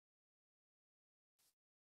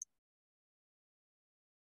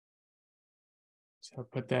 So I'll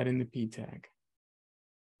put that in the P tag.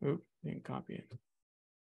 Oop, didn't copy it.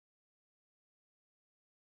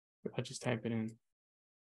 I'll just type it in.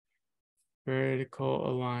 Vertical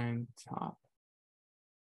align top.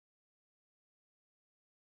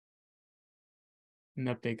 And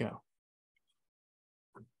up they go.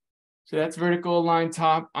 So that's vertical align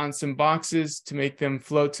top on some boxes to make them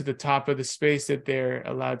float to the top of the space that they're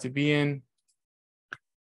allowed to be in.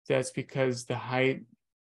 That's because the height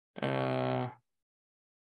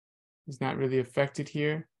is not really affected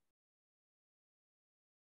here.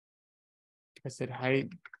 I said height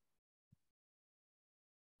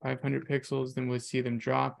 500 pixels, then we'll see them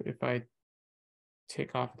drop if I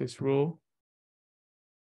take off this rule.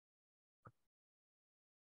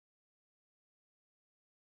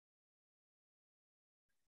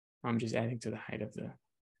 I'm just adding to the height of the.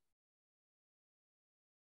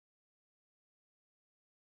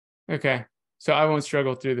 Okay, so I won't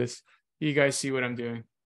struggle through this. You guys see what I'm doing.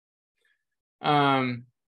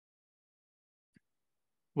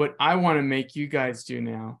 What I want to make you guys do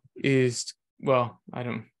now is, well,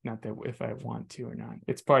 not that if I want to or not.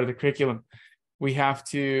 It's part of the curriculum. We have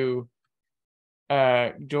to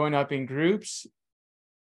join up in groups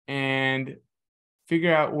and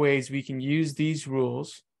figure out ways we can use these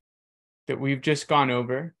rules that we've just gone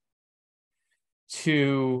over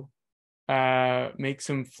to make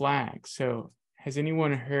some flags. So has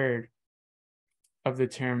anyone heard of the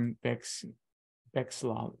term vexillology?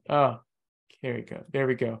 Oh, here we go. There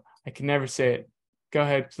we go. I can never say it. Go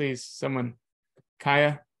ahead, please. Someone.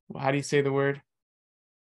 Kaya, how do you say the word?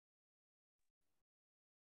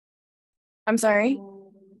 I'm sorry.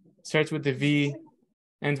 Starts with the V,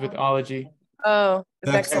 ends with ology. Oh,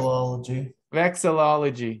 Vexillology.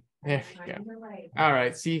 Vexillology. There we go. All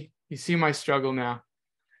right. See, you see my struggle now.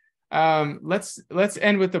 Let's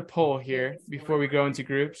end with a poll here before we go into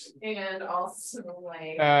groups. And also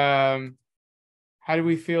like how do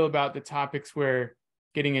we feel about the topics we're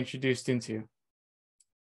getting introduced into?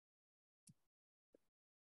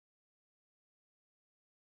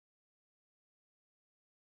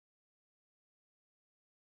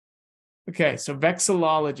 Okay, so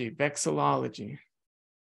vexillology.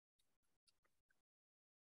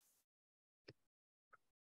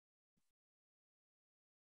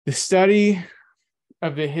 The study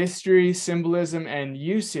of the history, symbolism, and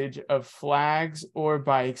usage of flags, or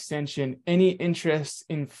by extension, any interest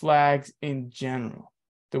in flags in general.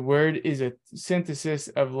 The word is a synthesis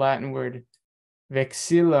of Latin word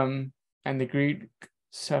vexillum and the Greek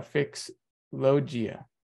suffix logia.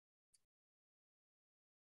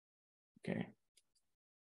 Okay.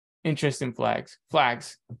 Interest in flags.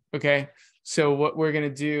 Flags. Okay. So what we're going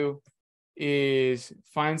to do is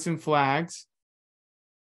find some flags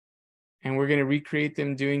and we're going to recreate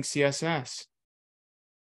them doing CSS.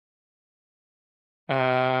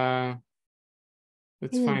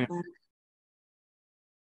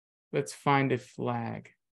 Let's find a flag.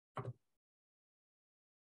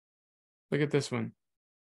 Look at this one.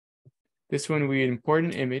 This one, we import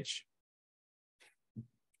an image.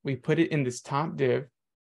 We put it in this top div.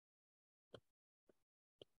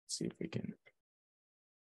 Let's see if we can.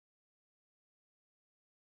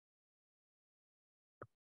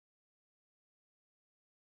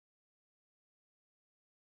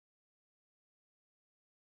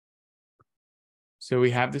 So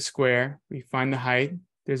we have the square, we find the height.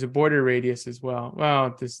 There's a border radius as well.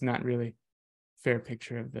 Well, this is not really a fair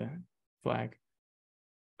picture of the flag.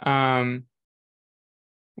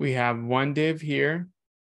 We have one div here.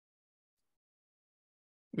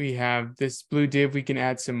 We have this blue div, we can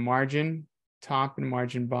add some margin top and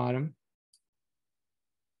margin bottom.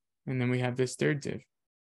 And then we have this third div.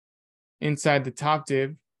 Inside the top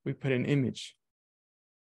div, we put an image.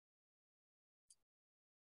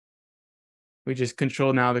 We just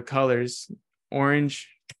control now the colors, orange,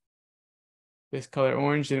 this color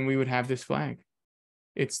orange, and we would have this flag.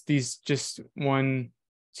 It's these just 1,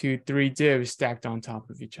 2, 3 divs stacked on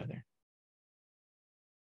top of each other,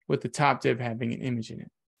 with the top div having an image in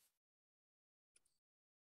it.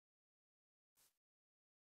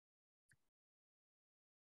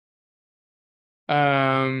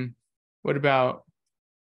 What about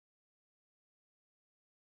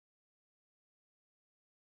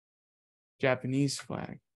Japanese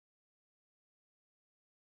flag?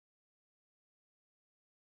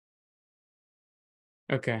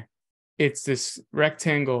 Okay, it's this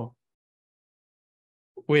rectangle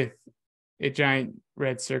with a giant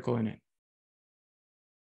red circle in it.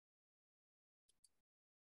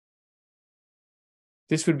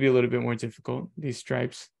 This would be a little bit more difficult, these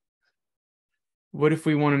stripes. What if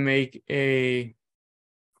we want to make a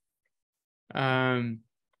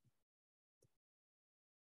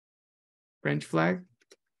French flag?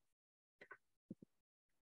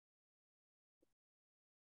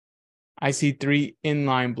 I see 3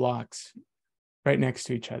 inline blocks right next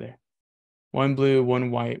to each other. 1 blue,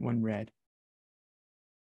 1 white, 1 red.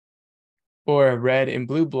 Or a red and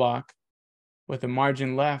blue block with a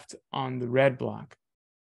margin left on the red block,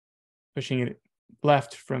 pushing it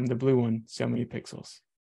left from the blue one so many pixels.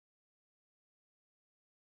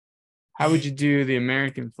 How would you do the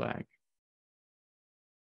American flag?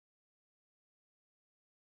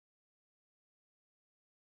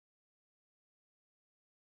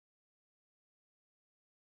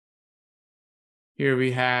 Here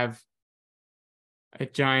we have a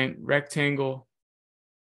giant rectangle.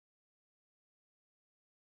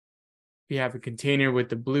 We have a container with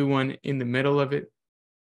the blue one in the middle of it.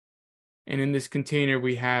 And in this container,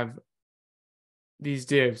 we have these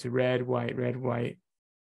divs, red, white, red, white.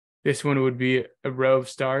 This one would be a row of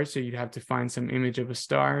stars, so you'd have to find some image of a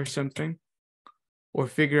star or something, or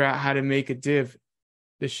figure out how to make a div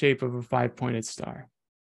the shape of a 5-pointed star.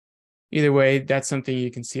 Either way, that's something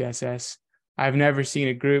you can CSS. I've never seen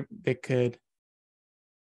a group that could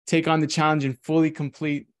take on the challenge and fully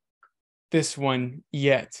complete this one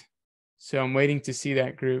yet. So I'm waiting to see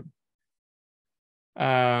that group.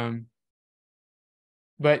 But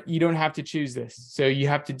you don't have to choose this. So you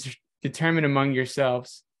have to determine among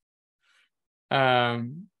yourselves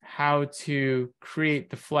how to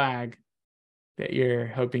create the flag that you're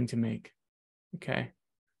hoping to make. Okay.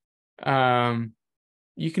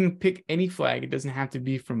 You can pick any flag. It doesn't have to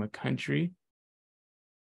be from a country.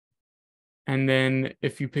 And then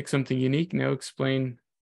if you pick something unique, explain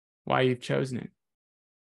why you've chosen it.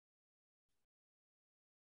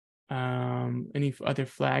 Any other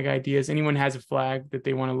flag ideas? Anyone has a flag that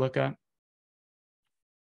they want to look up?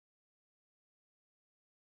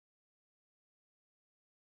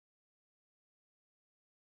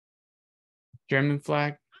 German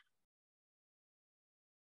flag?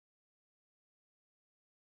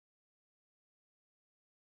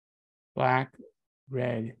 Black,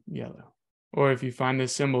 red, yellow. Or if you find the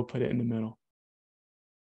symbol, put it in the middle.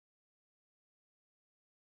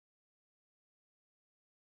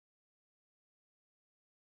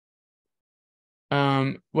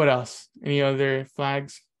 What else? Any other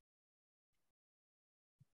flags?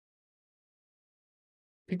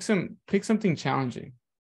 Pick something challenging.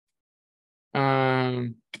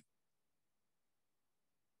 What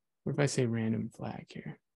if I say random flag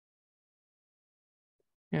here?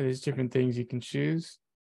 Yeah, there's different things you can choose.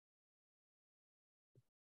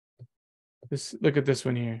 Look at this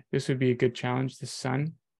one here. This would be a good challenge. The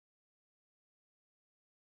sun.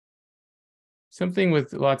 Something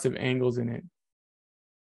with lots of angles in it.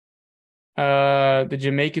 The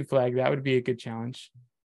Jamaican flag, that would be a good challenge.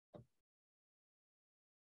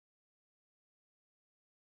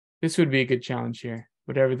 This would be a good challenge here,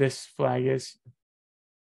 whatever this flag is.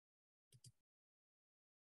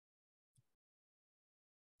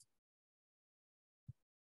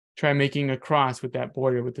 Try making a cross with that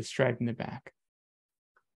border with the stripe in the back.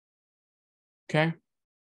 Okay.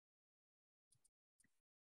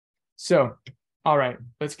 So, all right,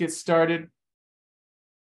 let's get started.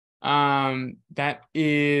 That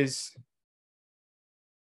is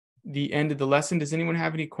the end of the lesson. Does anyone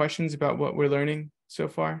have any questions about what we're learning so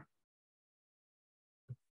far?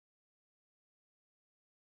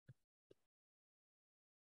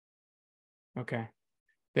 Okay,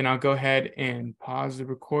 then I'll go ahead and pause the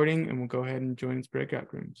recording and we'll go ahead and join its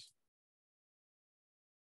breakout rooms.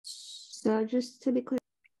 So just to be clear.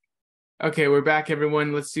 Okay, we're back,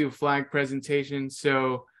 everyone. Let's do a flag presentation.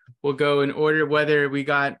 So we'll go in order whether we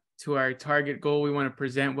got to our target goal. We want to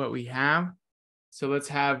present what we have. So let's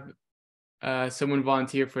have someone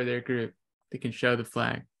volunteer for their group. They can show the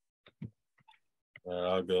flag.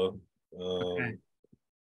 I'll go. Okay.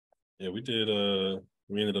 Yeah,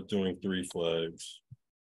 we ended up doing 3 flags.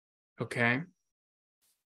 Okay.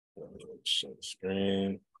 Show the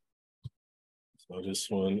screen. So this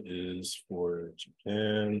one is for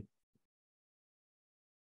Japan.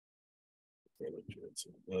 To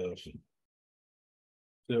the left.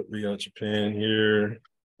 Yep, we got Japan here.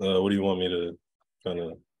 What do you want me to kind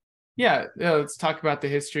of? Yeah, let's talk about the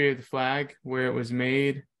history of the flag, where it was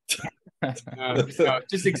made.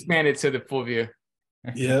 Just expand it to the full view.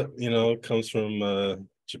 Yeah, it comes from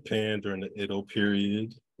Japan during the Edo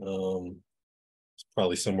period. It's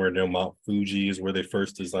probably somewhere near Mount Fuji is where they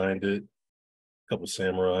first designed it. A couple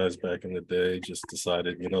samurais back in the day just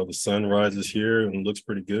decided, the sun rises here and looks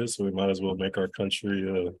pretty good, so we might as well make our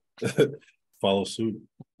country follow suit.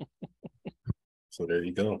 So there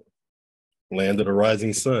you go. Land of the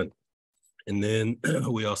rising sun. And then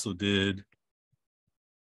we also did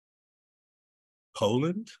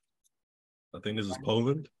Poland. I think this is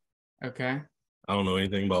Poland. Okay. I don't know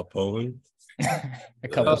anything about Poland. A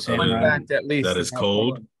couple Fun samurai. fact, at least. That is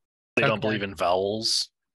cold. They don't Okay. believe in vowels.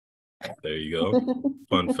 There you go.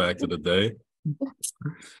 Fun fact of the day.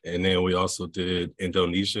 And then we also did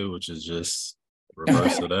Indonesia, which is just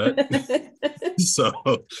reverse of that. So,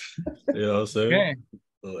 you know what I'm saying? Okay.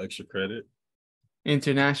 A little extra credit.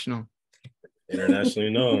 International. Internationally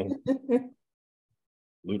known.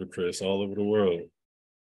 Ludicrous all over the world.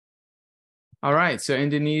 All right. So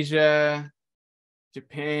Indonesia,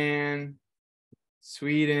 Japan,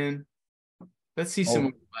 Sweden. Let's see some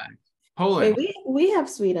more flags. Poland. Wait, we have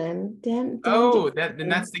Sweden. Dan Then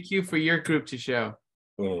that's the cue for your group to show.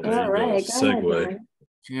 Oh, there All you right, go. go ahead, Segue. Dan.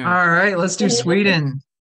 Yeah. All right, let's do Sweden.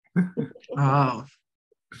 Oh.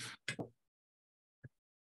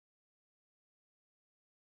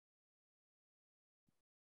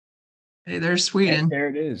 Hey, there's Sweden. There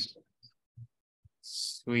it is.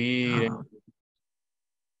 Sweden.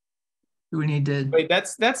 Do we need to? Wait,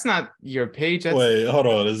 that's not your page. That's Wait, hold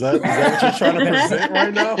on. Is that what you're trying to present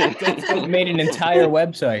right now? We made an entire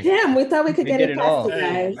website. Damn, we thought we could We get did it it past all. you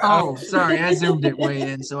guys. Oh, sorry, I zoomed it way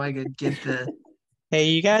in so I could get the. Hey,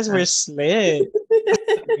 you guys were slick.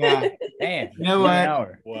 yeah. Man, You know in what? an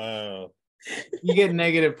hour. Wow. You get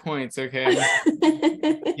negative points, okay?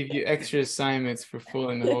 Give you extra assignments for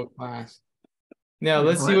fooling the whole class. No,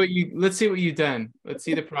 Wait, let's see what you've done. Let's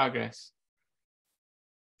see the progress.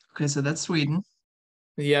 Okay, so that's Sweden.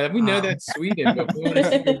 Yeah, we know that's Sweden, but we want to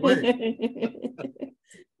see your work.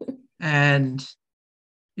 And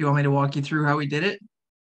you want me to walk you through how we did it?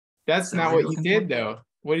 That's that not what what you're you looking did, though.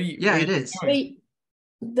 What are you? Yeah, what are it you is. doing? Wait,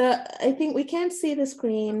 I think we can't see the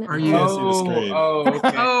screen. Are you? Can't see the screen.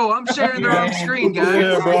 Okay. Oh, I'm sharing the wrong screen, guys.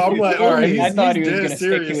 Yeah, bro. I'm like, all right. I thought he was dead going to stick to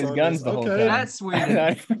serious his on guns this. the whole Okay. time. That's Sweden.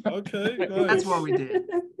 Okay, That's nice. what we did.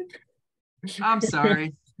 I'm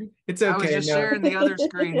sorry. It's I was okay. just no. sharing the other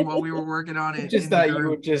screen while we were working on I it. just in the thought you were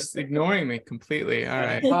group. just ignoring me completely. All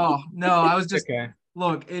right. Oh no, I was just Okay.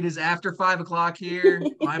 look. It is after 5 o'clock here.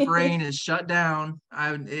 My brain is shut down.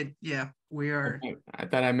 We are. I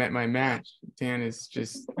thought I met my match. Dan is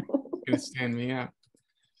just gonna stand me up.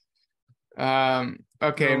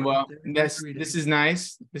 Okay, No, well, there's this is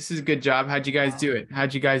nice. This is a good job. How'd you guys do it?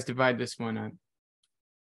 How'd you guys divide this one up?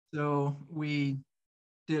 So we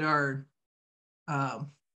did our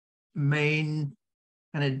main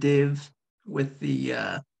kind of div with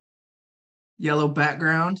the yellow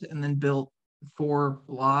background and then built 4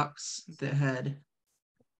 blocks that had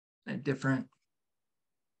a different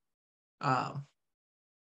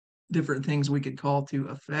different things we could call to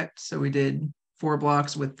effect. So we did 4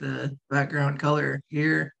 blocks with the background color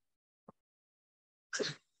here,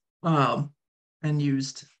 and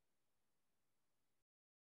used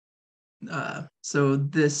so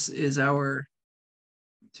this is our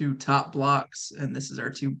 2 top blocks and this is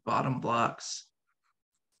our 2 bottom blocks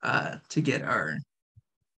to get our,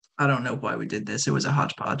 I don't know why we did this, it was a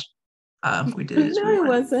hodgepodge. We did it as No, we it went.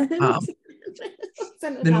 wasn't.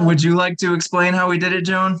 Then would you like to explain how we did it,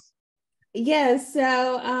 Joan? Yes,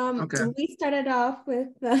 so Okay. we started off with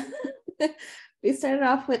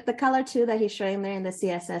the color 2 that he's showing there in the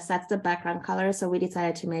CSS. That's the background color. So we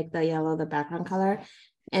decided to make the yellow the background color.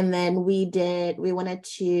 And then we wanted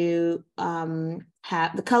to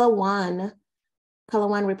have the color 1. Color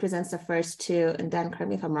 1 represents the first 2, and Dan, correct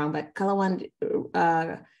me if I'm wrong, but color 1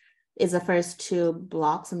 is the first 2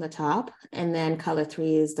 blocks on the top, and then color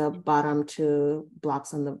 3 is the bottom 2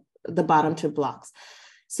 blocks on the bottom 2 blocks.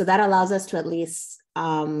 So that allows us to at least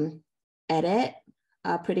edit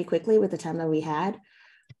pretty quickly with the time that we had.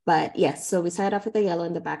 But yes, so we started off with the yellow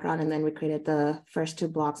in the background, and then we created the first 2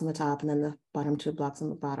 blocks on the top, and then the bottom 2 blocks on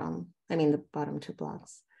the bottom. The bottom 2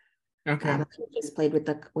 blocks. Okay. Just played with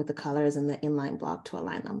the colors and the inline block to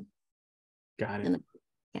align them. Got it. Then,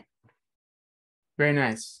 yeah. Very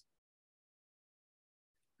nice.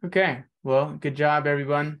 Okay. Well, good job,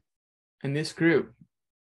 everyone in this group.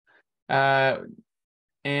 Yeah,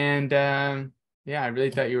 I really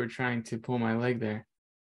thought you were trying to pull my leg there.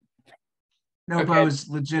 Nope, Okay. I was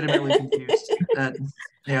legitimately confused.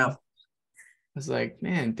 Yeah. I was like,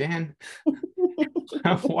 man, Dan,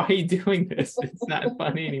 why are you doing this? It's not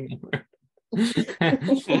funny anymore.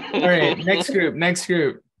 All right, next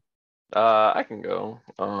group. I can go.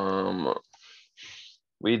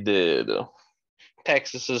 We did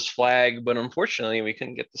Texas's flag, but unfortunately we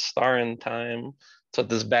couldn't get the star in time. That's what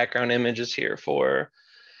this background image is here for.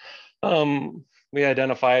 We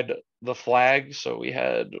identified the flag, so we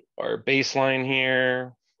had our baseline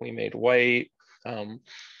here. We made white.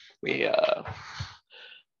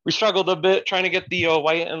 We struggled a bit trying to get the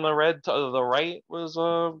white and the red to the right was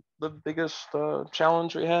the biggest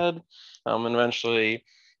challenge we had. And eventually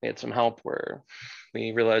we had some help where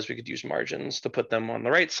we realized we could use margins to put them on the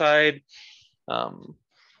right side. And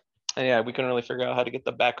yeah, we couldn't really figure out how to get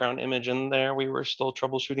the background image in there. We were still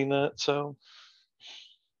troubleshooting that. So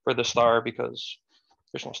for the star, because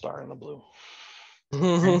there's no star in the blue.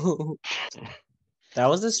 That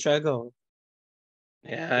was a struggle.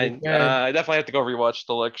 Yeah, I definitely have to go rewatch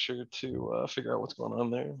the lecture to figure out what's going on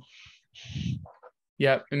there.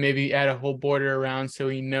 Yep, and maybe add a whole border around so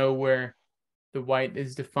we know where the white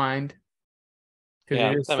is defined.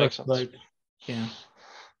 Yeah, that makes sense. Like, yeah.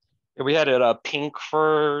 We had it pink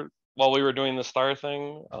for while we were doing the star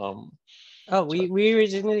thing. We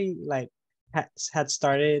originally had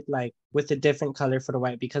started with a different color for the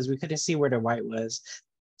white because we couldn't see where the white was.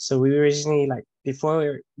 So we originally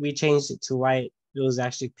before we changed it to white, it was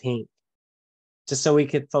actually pink, just so we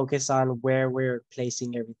could focus on where we're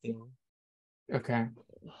placing everything. Okay.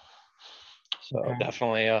 So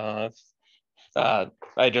definitely,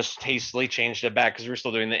 I just hastily changed it back because we were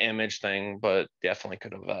still doing the image thing, but definitely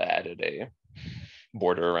could have added a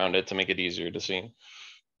border around it to make it easier to see.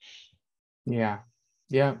 Yeah.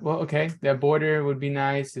 Well, okay. That border would be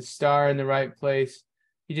nice. The star in the right place.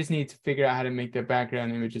 You just need to figure out how to make the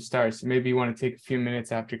background image a star. So maybe you want to take a few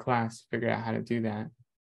minutes after class to figure out how to do that.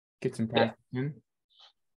 Get some practice in.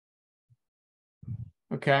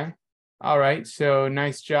 Okay. All right. So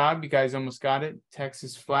nice job. You guys almost got it.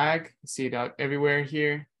 Texas flag. See it out everywhere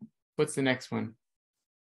here. What's the next one?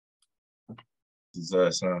 This is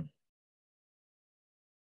us, huh?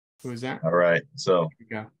 Who was that? All right. So here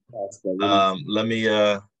we go. let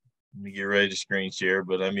me get ready to screen share,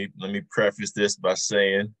 but let me preface this by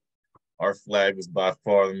saying our flag was by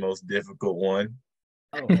far the most difficult one.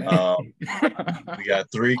 We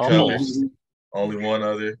got 3 colors. Only one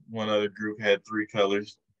other group had 3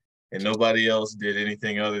 colors, and nobody else did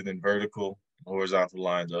anything other than vertical, horizontal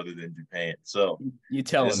lines other than Japan. So you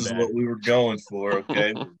tell this is what we were going for.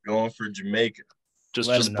 Okay, we're going for Jamaica.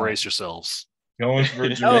 Just brace yourselves. Going for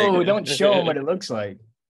Jamaica. Oh, don't show them what it looks like.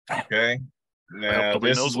 Okay. Now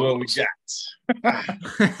this is what we got.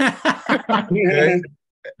 Okay.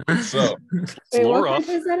 So floor off.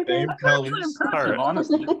 Same colors.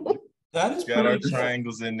 Honestly. That is got our pretty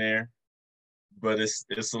triangles in there, but it's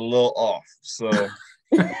a little off. So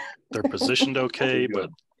they're positioned okay, but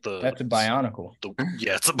that's a bionicle.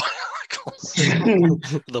 Yeah, it's a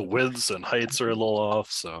bionicle. The widths and heights are a little off,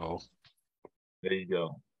 so There you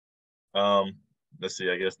go. Let's see,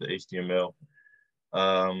 I guess the HTML.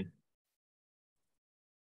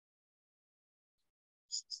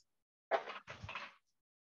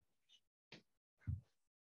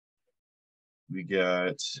 We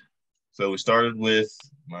got, so we started with,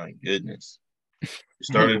 my goodness. We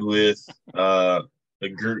started with a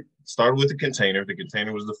group, started with a container. The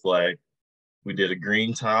container was the flag. We did a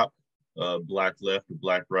green top, black left, a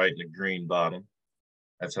black right, and a green bottom.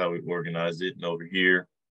 That's how we organized it. And over here,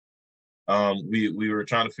 we were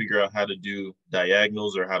trying to figure out how to do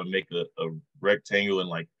diagonals or how to make a rectangle and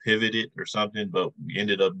like pivot it or something, but we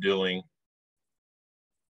ended up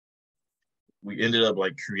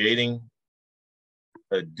like creating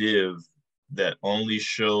a div that only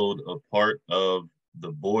showed a part of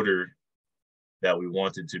the border that we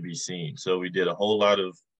wanted to be seen. So we did a whole lot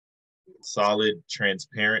of solid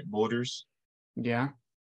transparent borders. Yeah.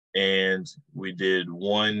 And we did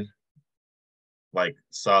one like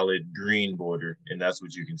solid green border, and that's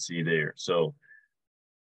what you can see there. So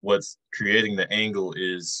what's creating the angle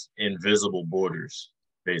is invisible borders,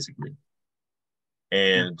 basically.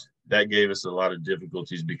 And that gave us a lot of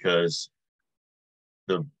difficulties because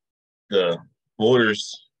the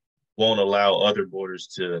borders won't allow other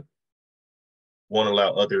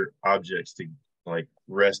objects to like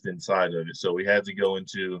rest inside of it. So we had to go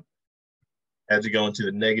into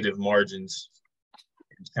the negative margins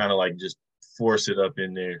and kind of like just force it up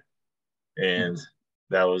in there. And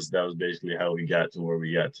that was basically how we got to where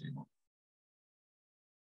we got to.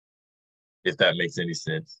 If that makes any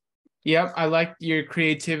sense. Yep, I like your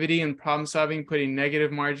creativity and problem solving, putting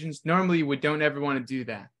negative margins. Normally we don't ever want to do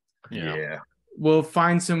that. Yeah. We'll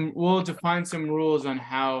define some rules on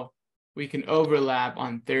how we can overlap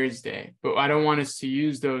on Thursday, but I don't want us to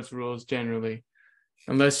use those rules generally,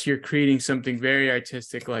 unless you're creating something very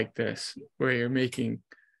artistic like this, where you're making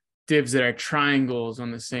divs that are triangles on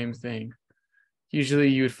the same thing. Usually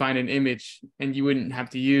you would find an image and you wouldn't have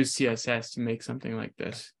to use CSS to make something like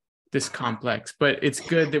this complex, but it's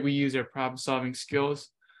good that we use our problem solving skills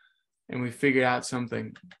and we figured out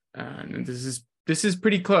something. And this is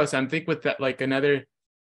pretty close. I think with that, like another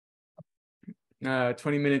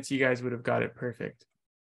 20 minutes, you guys would have got it perfect.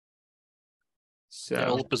 So yeah,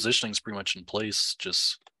 all the positioning's pretty much in place.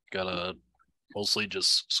 Just gotta mostly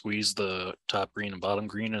just squeeze the top green and bottom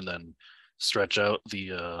green and then stretch out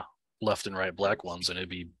the left and right black ones, and it'd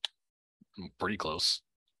be pretty close.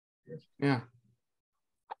 Yeah.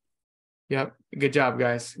 Yep. Good job,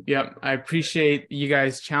 guys. Yep. I appreciate you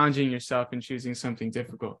guys challenging yourself and choosing something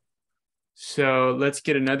difficult. So let's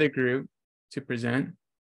get another group to present.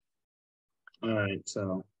 All right.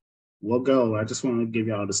 So we'll go. I just want to give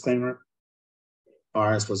y'all a disclaimer.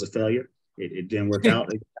 Ours was a failure. It didn't work out.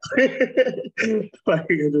 Like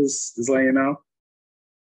just letting you know.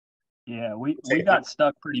 Yeah, we got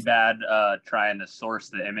stuck pretty bad trying to source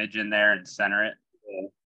the image in there and center it. Yeah.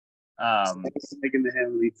 Making the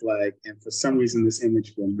heavenly flag, and for some reason this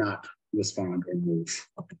image will not respond or move.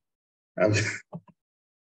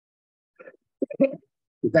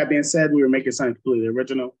 With that being said, we were making something completely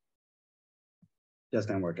original. Just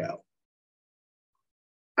didn't work out.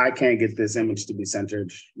 I can't get this image to be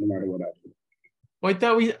centered no matter what I do.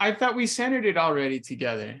 Well, I thought we centered it already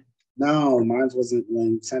together. No, mine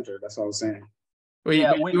wasn't centered. That's what I was saying. Well,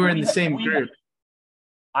 yeah, we were in the same group.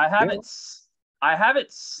 I have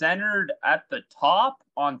it centered at the top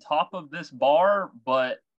on top of this bar,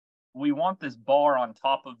 but we want this bar on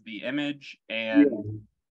top of the image and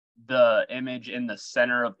the image in the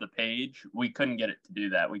center of the page. We couldn't get it to do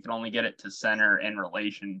that. We can only get it to center in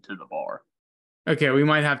relation to the bar. Okay, we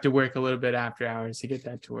might have to work a little bit after hours to get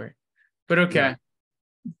that to work. But okay.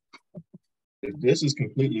 If this is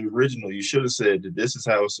completely original, you should have said that this is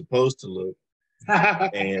how it's supposed to look.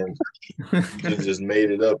 And you just made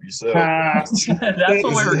it up yourself. That's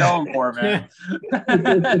what we were going for, man.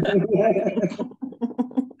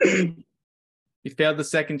 You failed the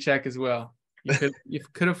second check as well. You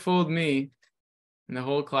could have fooled me and the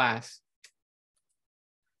whole class.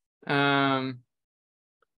 No,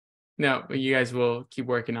 but you guys will keep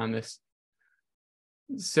working on this.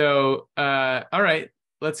 So, all right,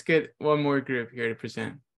 let's get one more group here to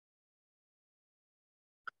present.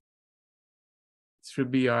 This would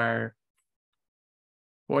be our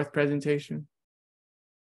fourth presentation.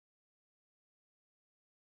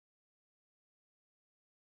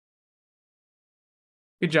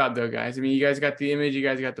 Good job, though, guys. I mean, you guys got the image, you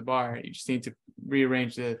guys got the bar. You just need to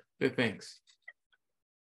rearrange the things.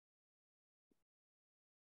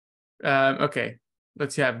 Okay,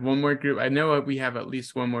 let's have one more group. I know we have at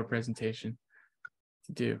least one more presentation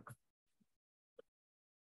to do.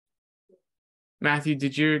 Matthew,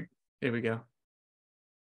 there we go.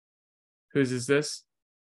 Whose is this?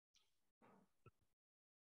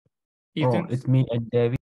 Oh, Ethan? it's me and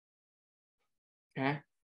Debbie. Okay.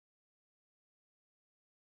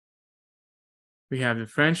 We have the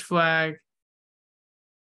French flag.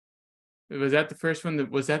 Was that the first one?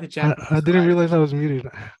 Was that the Japanese I didn't flag? realize I was muted.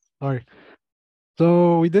 Sorry.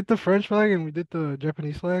 So we did the French flag and we did the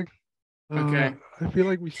Japanese flag. Okay. I feel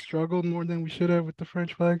like we struggled more than we should have with the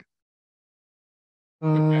French flag.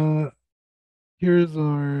 Okay. Here's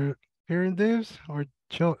our parent divs, our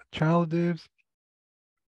child divs,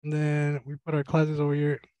 and then we put our classes over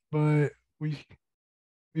here. But we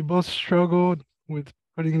both struggled with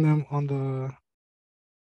putting them on the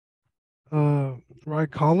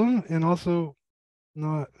right column and also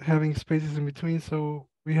not having spaces in between. So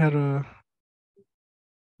we had a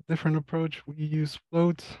different approach. We used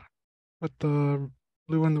floats, put the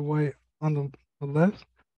blue and the white on the left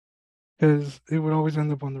because it would always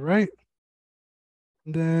end up on the right.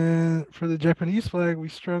 And then for the Japanese flag, we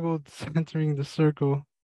struggled centering the circle,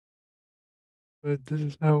 but this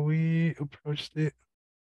is how we approached it.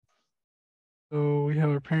 So we have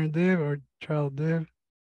our parent div, our child div,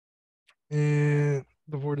 and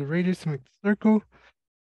the border radius to make the circle.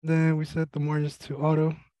 Then we set the margins to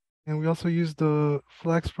auto. And we also use the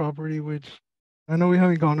flex property, which I know we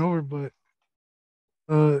haven't gone over, but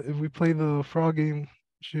if we play the frog game, we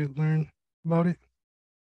should learn about it.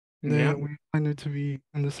 Yeah. Then we find it to be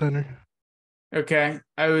in the center. Okay.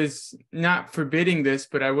 I was not forbidding this,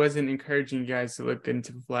 but I wasn't encouraging you guys to look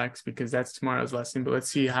into flex because that's tomorrow's lesson. But let's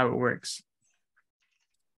see how it works.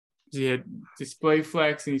 So you had display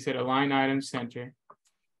flex and you said align item center.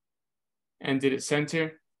 And did it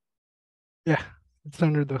center? Yeah, it's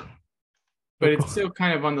under the But circle. it's still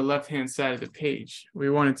kind of on the left-hand side of the page.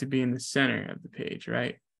 We want it to be in the center of the page,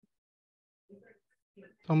 right?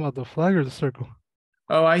 Talking about the flag or the circle?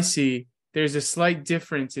 Oh, I see. There's a slight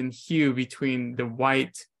difference in hue between the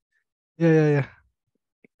white. Yeah.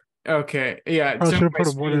 Okay. Yeah. Probably Some should of have my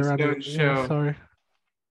put a border screens around don't it. Yeah, show. sorry.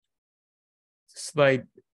 Slight.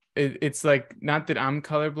 It's like not that I'm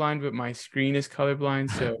colorblind, but my screen is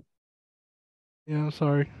colorblind. So Yeah, I'm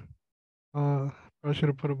sorry. Probably should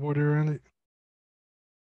have put a border around it.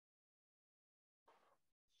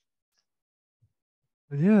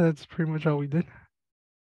 But yeah, that's pretty much all we did.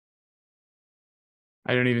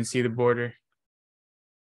 I don't even see the border.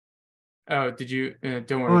 Oh, did you?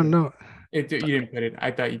 Don't worry. Oh, about no. it. You didn't put it.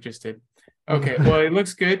 I thought you just did. Oh, no. Okay. Well, it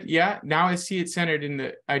looks good. Yeah. Now I see it centered in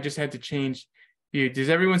the. I just had to change view. Does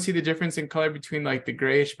everyone see the difference in color between like the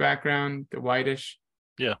grayish background, the whitish?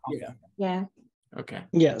 Yeah. Yeah. Okay.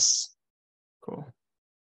 Yes. Cool.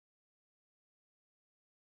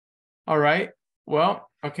 All right. Well,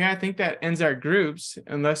 okay. I think that ends our groups.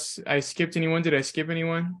 Unless I skipped anyone. Did I skip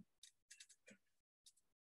anyone?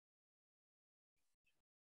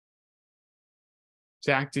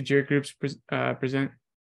 Zach, did your groups present?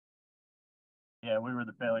 Yeah, we were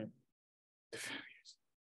the failure.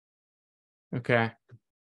 Okay.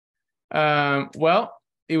 Well,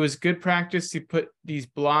 it was good practice to put these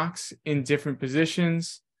blocks in different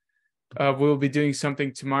positions. We'll be doing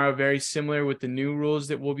something tomorrow very similar with the new rules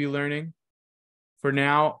that we'll be learning. For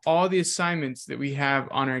now, all the assignments that we have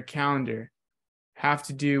on our calendar have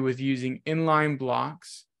to do with using inline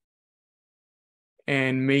blocks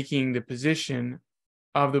and making the position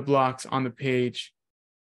of the blocks on the page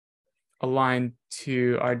aligned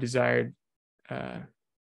to our desired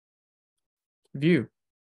view.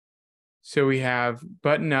 So we have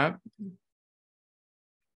button up.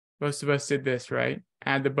 Most of us did this, right?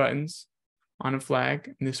 Add the buttons on a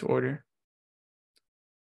flag in this order.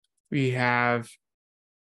 We have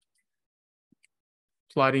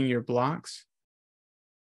plotting your blocks.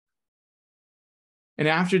 And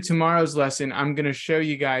after tomorrow's lesson, I'm going to show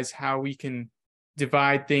you guys how we can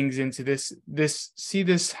divide things into this,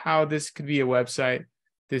 how this could be a website.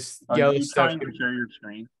 This Are yellow you stuff. trying to share your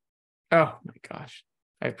screen? Oh my gosh.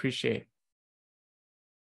 I appreciate it.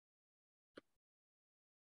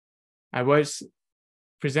 I was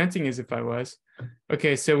presenting as if I was.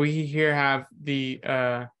 Okay, so we here have the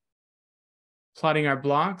plotting our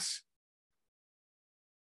blocks.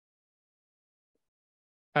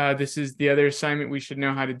 This is the other assignment we should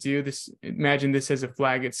know how to do. Imagine this as a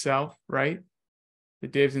flag itself, right? The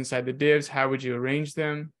divs inside the divs, how would you arrange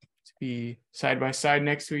them to be side by side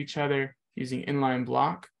next to each other using inline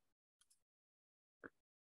block?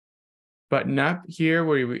 Button up here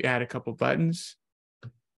where we add a couple buttons.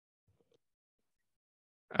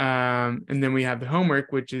 And then we have the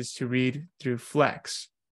homework, which is to read through Flex.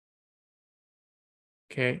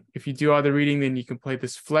 Okay, if you do all the reading, then you can play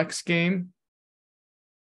this Flex game.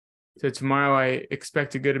 So tomorrow I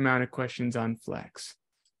expect a good amount of questions on Flex.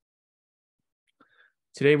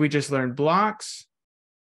 Today we just learned blocks.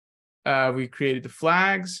 We created the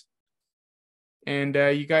flags. And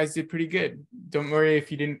you guys did pretty good. Don't worry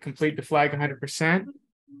if you didn't complete the flag 100%.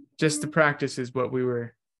 Just the practice is what we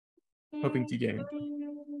were hoping to gain.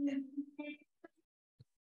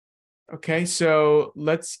 Okay, so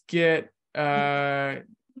let's get on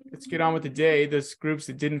with the day. Those groups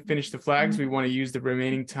that didn't finish the flags, we want to use the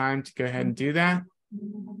remaining time to go ahead and do that.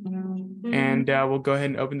 And we'll go ahead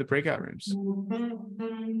and open the breakout rooms.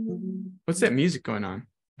 What's that music going on?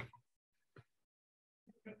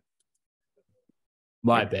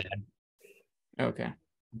 My bad. Okay.